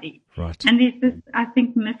everybody. Right. And there's this, I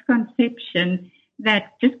think, misconception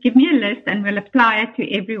that just give me a list and we'll apply it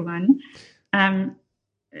to everyone.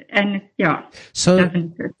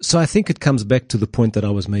 So I think it comes back to the point that I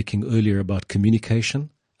was making earlier about communication,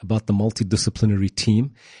 about the multidisciplinary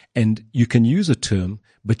team. And you can use a term,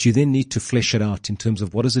 but you then need to flesh it out in terms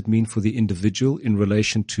of what does it mean for the individual in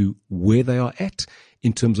relation to where they are at,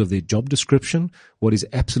 in terms of their job description, what is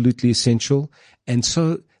absolutely essential. And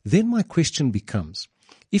so then my question becomes,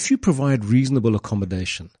 if you provide reasonable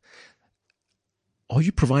accommodation, are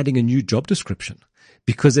you providing a new job description?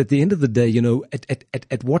 Because at the end of the day,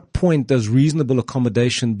 at what point does reasonable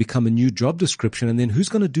accommodation become a new job description? And then who's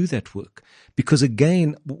going to do that work? Because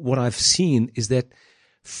again, what I've seen is that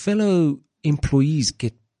fellow employees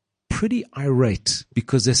get pretty irate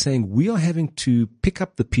because they're saying, we are having to pick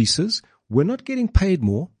up the pieces. We're not getting paid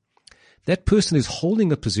more. That person is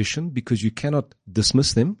holding a position because you cannot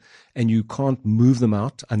dismiss them and you can't move them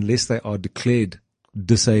out unless they are declared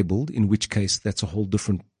disabled, in which case that's a whole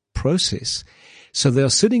different process. So they are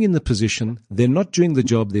sitting in the position. They're not doing the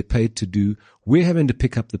job they're paid to do. We're having to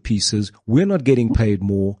pick up the pieces. We're not getting paid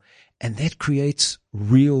more. And that creates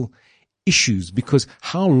real issues because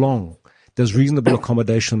how long does reasonable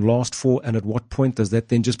accommodation last for? And at what point does that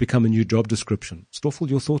then just become a new job description? Stoffel,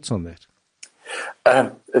 your thoughts on that?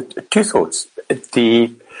 Two thoughts.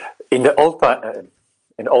 In old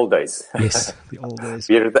days. Yes, the old days.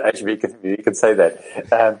 We can say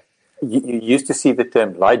that. You used to see the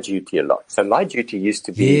term light duty a lot. So light duty used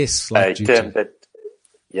to be a term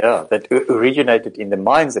that originated in the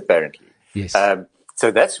mines, apparently. Yes. So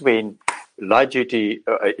that's when light duty,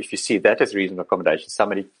 if you see that as reasonable accommodation,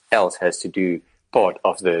 somebody else has to do part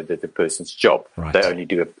of the person's job. Right. They only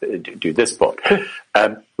do this part.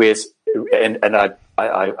 Whereas, and I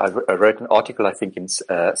wrote an article, I think, in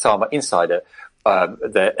Pharma Insider,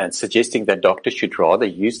 and suggesting that doctors should rather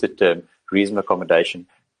use the term reasonable accommodation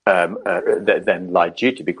than light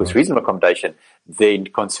duty, because reasonable accommodation then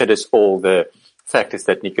considers all the factors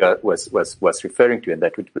that Nika was referring to, and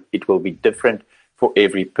that it will be different for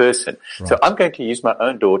every person. Right. So I'm going to use my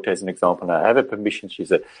own daughter as an example. And I have her permission.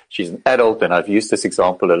 She's an adult, and I've used this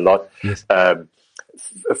example a lot. Yes.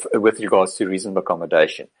 With regards to reasonable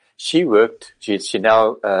accommodation. She worked. She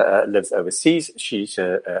now lives overseas. She's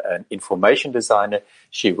an information designer.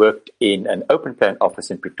 She worked in an open plan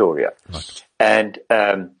office in Pretoria, right. And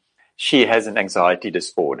she has an anxiety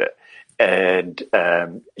disorder, and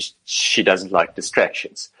she doesn't like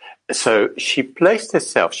distractions. So she placed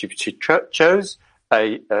herself. She chose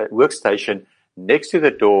a workstation next to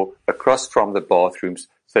the door, across from the bathrooms,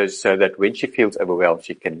 so that when she feels overwhelmed,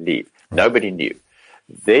 she can leave. Right. Nobody knew.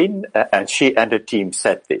 Then, and she and her team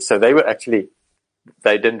sat there. So they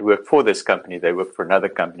didn't work for this company. They worked for another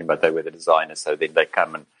company, but they were the designers. So then they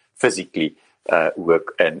come and physically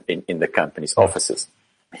work in the company's offices.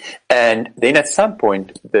 And then at some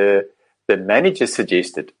point, the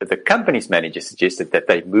company's manager suggested that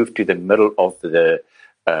they move to the middle of the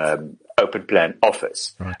open plan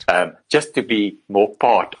office, right. Just to be more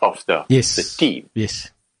part of the team.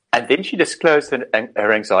 Yes. And then she disclosed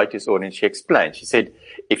her anxiety disorder, and she explained. She said,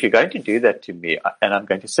 if you're going to do that to me, and I'm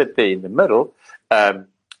going to sit there in the middle, I'm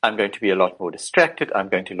going to be a lot more distracted. I'm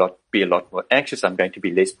going to be a lot more anxious. I'm going to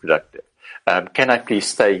be less productive. Can I please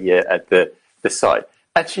stay here at the side?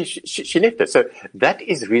 And she left it. So that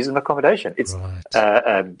is reasonable accommodation. It's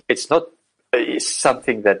right. It's not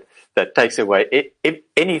something that takes away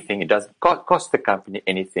anything. It doesn't cost the company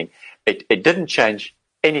anything. It didn't change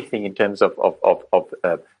anything in terms of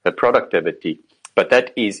the productivity, but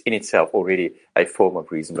that is in itself already a form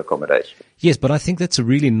of reasonable accommodation. Yes, but I think that's a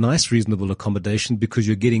really nice reasonable accommodation, because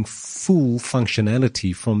you're getting full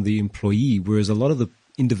functionality from the employee, whereas a lot of the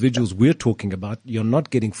individuals we're talking about, you're not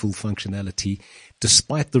getting full functionality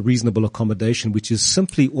despite the reasonable accommodation, which is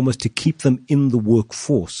simply almost to keep them in the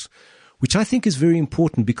workforce, which I think is very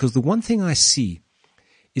important, because the one thing I see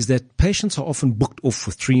is that patients are often booked off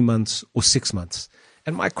for 3 months or 6 months.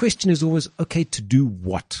 And my question is always, okay, to do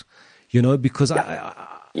what? Because I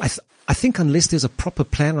think unless there's a proper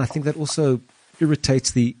plan, I think that also irritates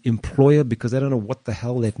the employer, because they don't know what the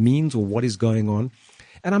hell that means or what is going on.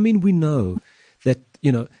 And I mean, we know that,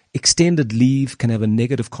 extended leave can have a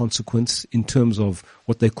negative consequence in terms of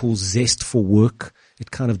what they call zest for work. It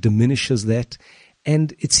kind of diminishes that.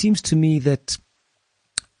 And it seems to me that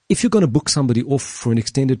if you're going to book somebody off for an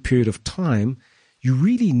extended period of time, you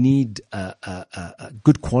really need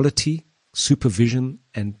good quality supervision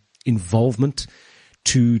and involvement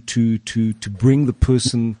to bring the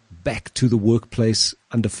person back to the workplace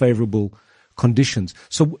under favorable conditions.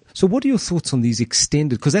 So what are your thoughts on these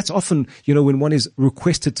extended? Because that's often, when one is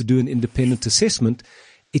requested to do an independent assessment,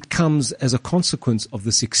 it comes as a consequence of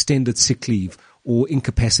this extended sick leave or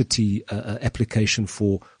incapacity application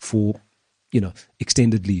for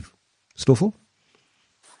extended leave. Stoffel?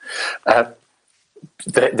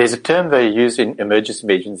 There's a term they use in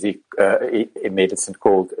emergency medicine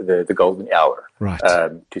called the golden hour, right.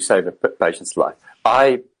 To save a patient's life.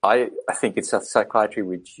 I think it's psychiatry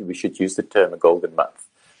which we should use the term a golden month,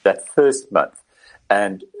 that first month.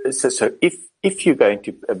 And so if you're going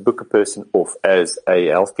to book a person off as a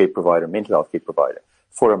healthcare provider, mental health care provider,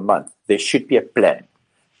 for a month, there should be a plan.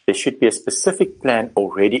 There should be a specific plan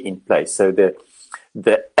already in place. So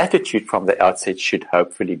the attitude from the outset should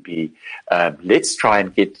hopefully be, let's try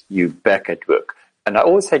and get you back at work. And I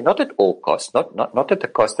always say, not at all costs, not at the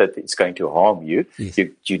cost that it's going to harm you. Yes.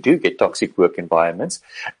 You do get toxic work environments.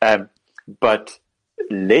 But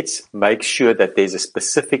let's make sure that there's a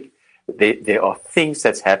specific, there are things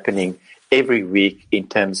that's happening every week in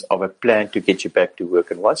terms of a plan to get you back to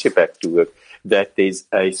work. And once you're back to work, that there's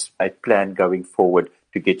a plan going forward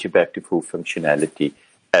to get you back to full functionality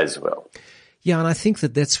as well. Yeah, and I think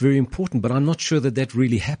that that's very important, but I'm not sure that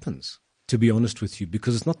really happens, to be honest with you,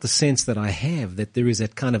 because it's not the sense that I have that there is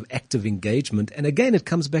that kind of active engagement. And again, it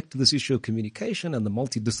comes back to this issue of communication and the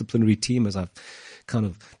multidisciplinary team, as I've kind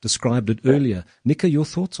of described it earlier. Nika, your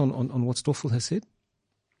thoughts on what Stoffel has said?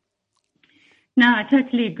 No, I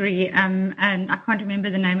totally agree. And I can't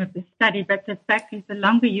remember the name of the study, but the fact is the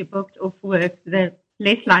longer you're booked off work, the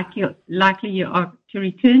less likely you are to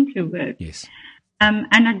return to work. Yes. And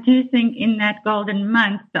I do think in that golden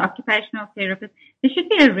month, the occupational therapist, there should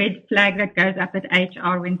be a red flag that goes up at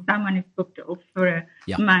HR when someone is booked off for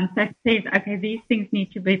a month that says, okay, these things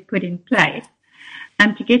need to be put in place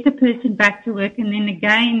to get the person back to work. And then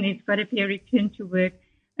again, there's got to be a return to work,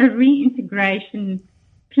 a reintegration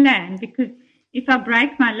plan, because if I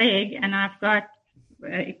break my leg and I've got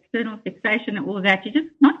external fixation and all that, you're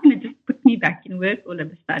just not going to just put me back in work all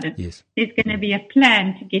of a sudden. Yes. There's going to be a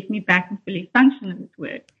plan to get me back and fully functional at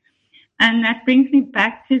work. And that brings me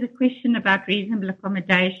back to the question about reasonable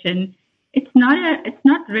accommodation. It's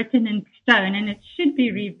not written in stone, and it should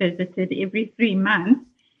be revisited every 3 months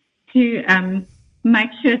to make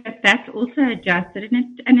sure that that's also adjusted,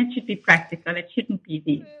 and it should be practical. It shouldn't be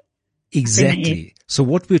these. Exactly. So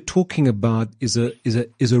what we're talking about is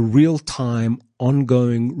a real-time,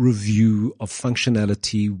 ongoing review of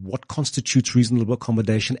functionality. What constitutes reasonable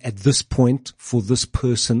accommodation at this point for this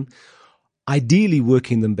person? Ideally,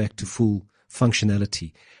 working them back to full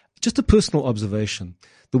functionality. Just a personal observation.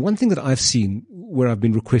 The one thing that I've seen where I've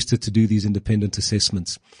been requested to do these independent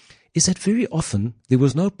assessments is that very often there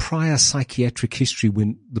was no prior psychiatric history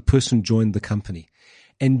when the person joined the company.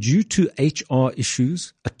 And due to HR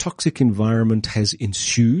issues, a toxic environment has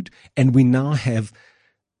ensued, and we now have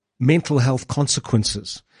mental health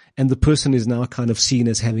consequences. And the person is now kind of seen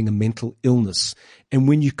as having a mental illness. And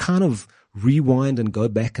when you kind of rewind and go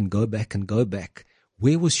back and go back and go back,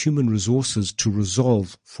 where was human resources to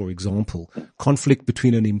resolve, for example, conflict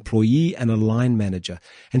between an employee and a line manager?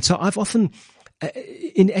 And so I've often,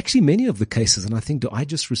 in actually many of the cases, and I think, do I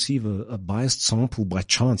just receive a biased sample by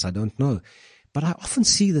chance? I don't know. But I often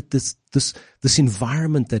see that this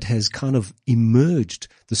environment that has kind of emerged,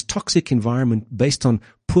 this toxic environment based on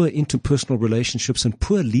poor interpersonal relationships and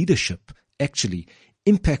poor leadership, actually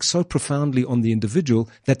impacts so profoundly on the individual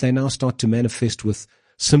that they now start to manifest with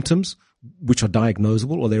symptoms which are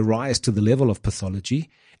diagnosable, or they rise to the level of pathology,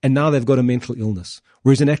 and now they've got a mental illness.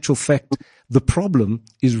 Whereas in actual fact, the problem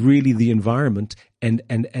is really the environment and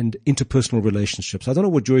interpersonal relationships. I don't know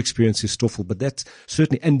what your experience is, Stoffel, but that's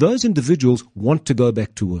certainly, and those individuals want to go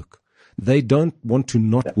back to work. They don't want to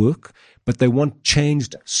not work, but they want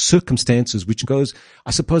changed circumstances, which goes,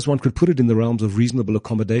 I suppose one could put it in the realms of reasonable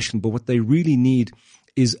accommodation, but what they really need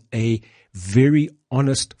is a very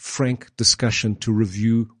honest, frank discussion to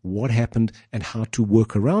review what happened and how to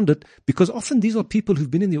work around it, because often these are people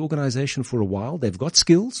who've been in the organization for a while. They've got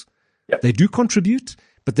skills. Yep. They do contribute,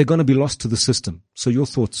 but they're going to be lost to the system. So your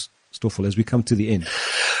thoughts, Stoffel, as we come to the end.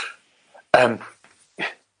 And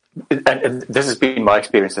this has been my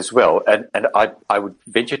experience as well. And I would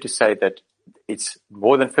venture to say that it's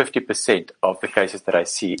more than 50% of the cases that I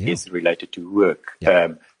see is related to work,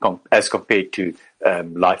 as compared to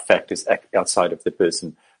life factors outside of the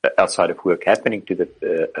person, outside of work happening to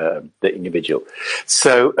the individual.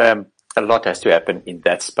 So a lot has to happen in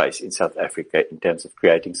that space in South Africa in terms of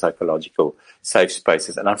creating psychological safe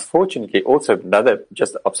spaces. And unfortunately, also another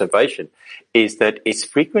just observation is that it's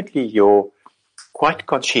frequently your quite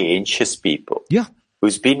conscientious people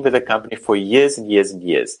who's been with the company for years and years and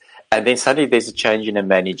years. And then suddenly there's a change in a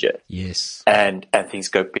manager. Yes. And things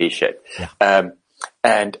go pear-shaped. Yeah.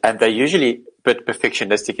 And they're usually a bit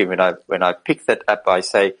perfectionistic. And when I pick that up, I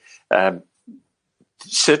say,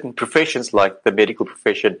 certain professions like the medical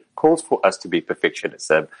profession calls for us to be perfectionists,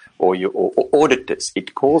 or auditors.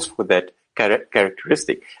 It calls for that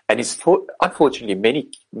characteristic. And it's unfortunately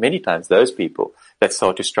many times those people that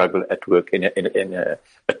start to struggle at work in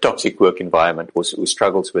a toxic work environment, or who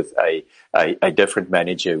struggles with a different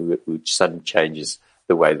manager who suddenly changes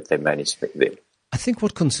the way that they manage them. I think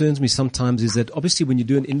what concerns me sometimes is that obviously when you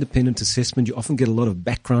do an independent assessment, you often get a lot of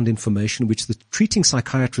background information which the treating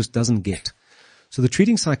psychiatrist doesn't get. So the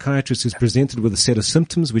treating psychiatrist is presented with a set of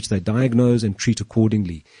symptoms which they diagnose and treat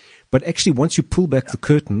accordingly. But actually, once you pull back the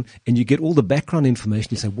curtain and you get all the background information,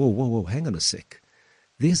 you say, whoa, hang on a sec.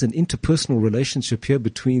 There's an interpersonal relationship here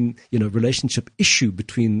relationship issue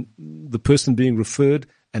between the person being referred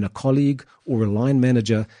and a colleague or a line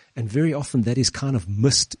manager. And very often that is kind of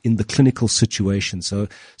missed in the clinical situation. So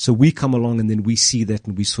we come along and then we see that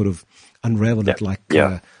and we sort of unravel it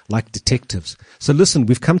like detectives. So listen,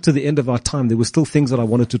 we've come to the end of our time. There were still things that I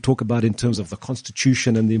wanted to talk about in terms of the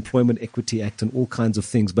Constitution and the Employment Equity Act and all kinds of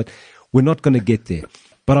things, but we're not going to get there.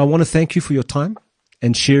 But I want to thank you for your time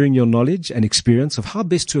and sharing your knowledge and experience of how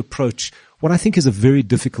best to approach what I think is a very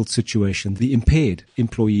difficult situation, the impaired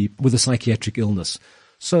employee with a psychiatric illness.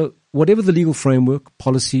 So whatever the legal framework,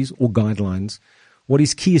 policies or guidelines, what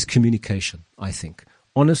is key is communication, I think.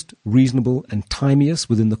 Honest, reasonable and timeous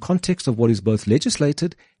within the context of what is both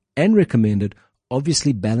legislated and recommended,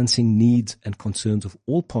 obviously balancing needs and concerns of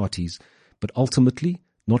all parties, but ultimately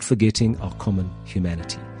not forgetting our common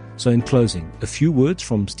humanity. So in closing, a few words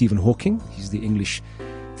from Stephen Hawking. He's the English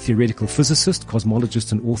theoretical physicist,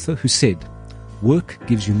 cosmologist, and author who said, "Work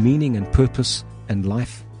gives you meaning and purpose, and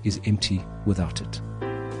life is empty without it."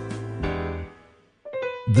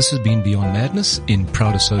 This has been Beyond Madness in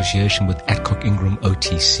proud association with Adcock Ingram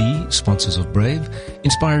OTC, sponsors of Brave,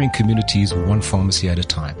 inspiring communities one pharmacy at a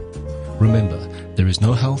time. Remember, there is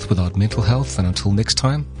no health without mental health, and until next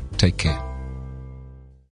time, take care.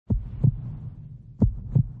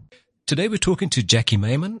 Today we're talking to Jackie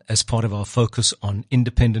Mayman as part of our focus on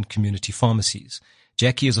independent community pharmacies.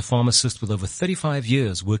 Jackie is a pharmacist with over 35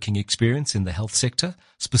 years working experience in the health sector,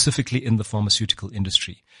 specifically in the pharmaceutical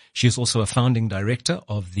industry. She is also a founding director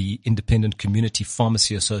of the Independent Community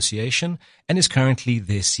Pharmacy Association and is currently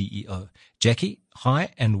their CEO. Jackie, hi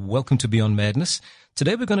and welcome to Beyond Madness.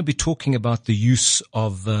 Today we're going to be talking about the use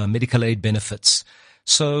of medical aid benefits.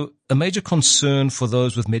 So a major concern for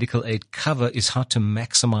those with medical aid cover is how to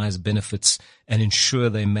maximize benefits and ensure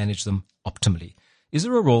they manage them optimally. Is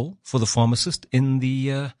there a role for the pharmacist in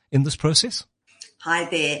this process? Hi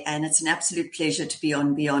there, and it's an absolute pleasure to be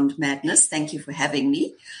on Beyond Madness. Thank you for having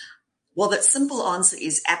me. Well, the simple answer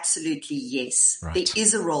is absolutely yes. Right. There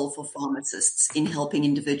is a role for pharmacists in helping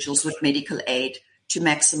individuals with medical aid to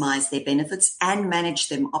maximize their benefits and manage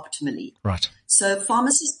them optimally. Right. So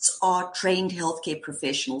pharmacists are trained healthcare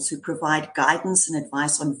professionals who provide guidance and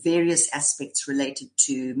advice on various aspects related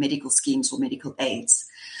to medical schemes or medical aids.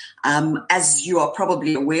 As you are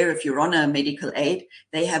probably aware, if you're on a medical aid,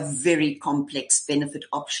 they have very complex benefit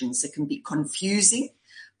options that can be confusing.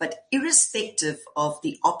 But irrespective of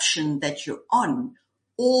the option that you're on,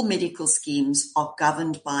 all medical schemes are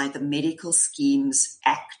governed by the Medical Schemes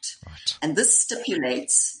Act. Right. And this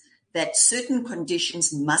stipulates that certain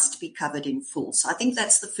conditions must be covered in full. So I think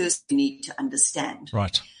that's the first thing you need to understand.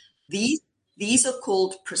 Right. These are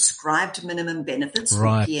called prescribed minimum benefits,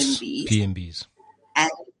 Right. or PMBs. PMBs.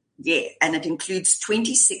 And it includes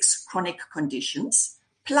 26 chronic conditions,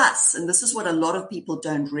 plus, and this is what a lot of people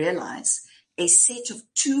don't realize, a set of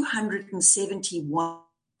 271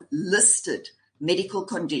 listed medical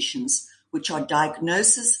conditions which are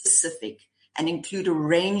diagnosis specific and include a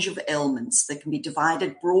range of ailments that can be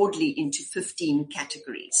divided broadly into 15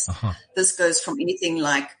 categories. Uh-huh. This goes from anything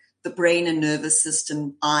like the brain and nervous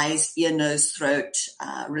system, eyes, ear, nose, throat,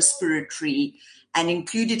 respiratory, and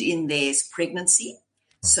included in there is pregnancy.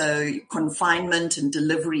 So confinement and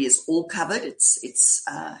delivery is all covered. It's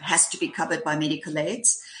has to be covered by medical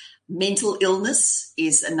aids. Mental illness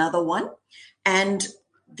is another one. And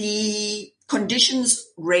the conditions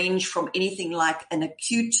range from anything like an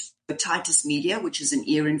acute otitis media, which is an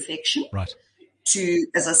ear infection, Right. to,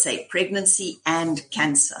 as I say, pregnancy and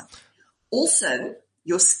cancer. Also,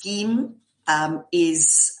 your scheme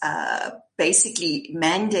is basically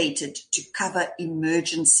mandated to cover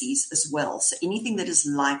emergencies as well. So anything that is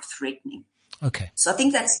life-threatening. Okay. So I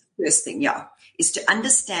think that's the first thing, is to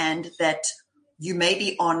understand that you may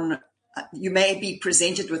be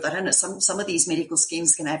presented with, I don't know, some of these medical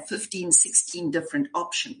schemes can have 15, 16 different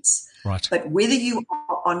options. Right. But whether you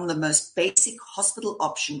are on the most basic hospital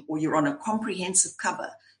option or you're on a comprehensive cover,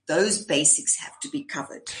 those basics have to be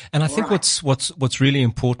covered. And I think what's really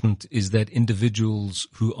important is that individuals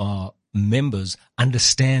who are members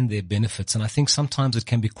understand their benefits. And I think sometimes it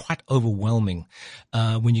can be quite overwhelming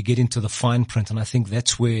when you get into the fine print. And I think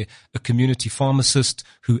that's where a community pharmacist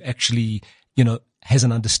who actually, has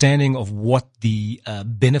an understanding of what the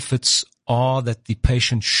benefits are that the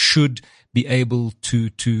patient should be able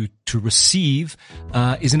to receive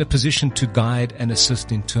is in a position to guide and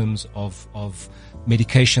assist in terms of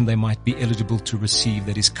medication they might be eligible to receive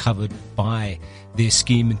that is covered by their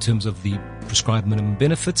scheme in terms of the prescribed minimum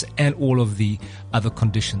benefits and all of the other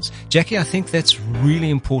conditions. Jackie, I think that's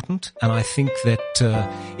really important, and I think that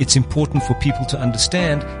it's important for people to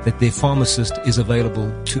understand that their pharmacist is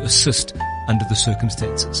available to assist under the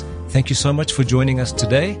circumstances. Thank you so much for joining us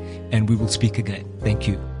today, and we will speak again. Thank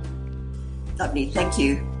you. Lovely. Thank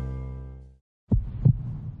you.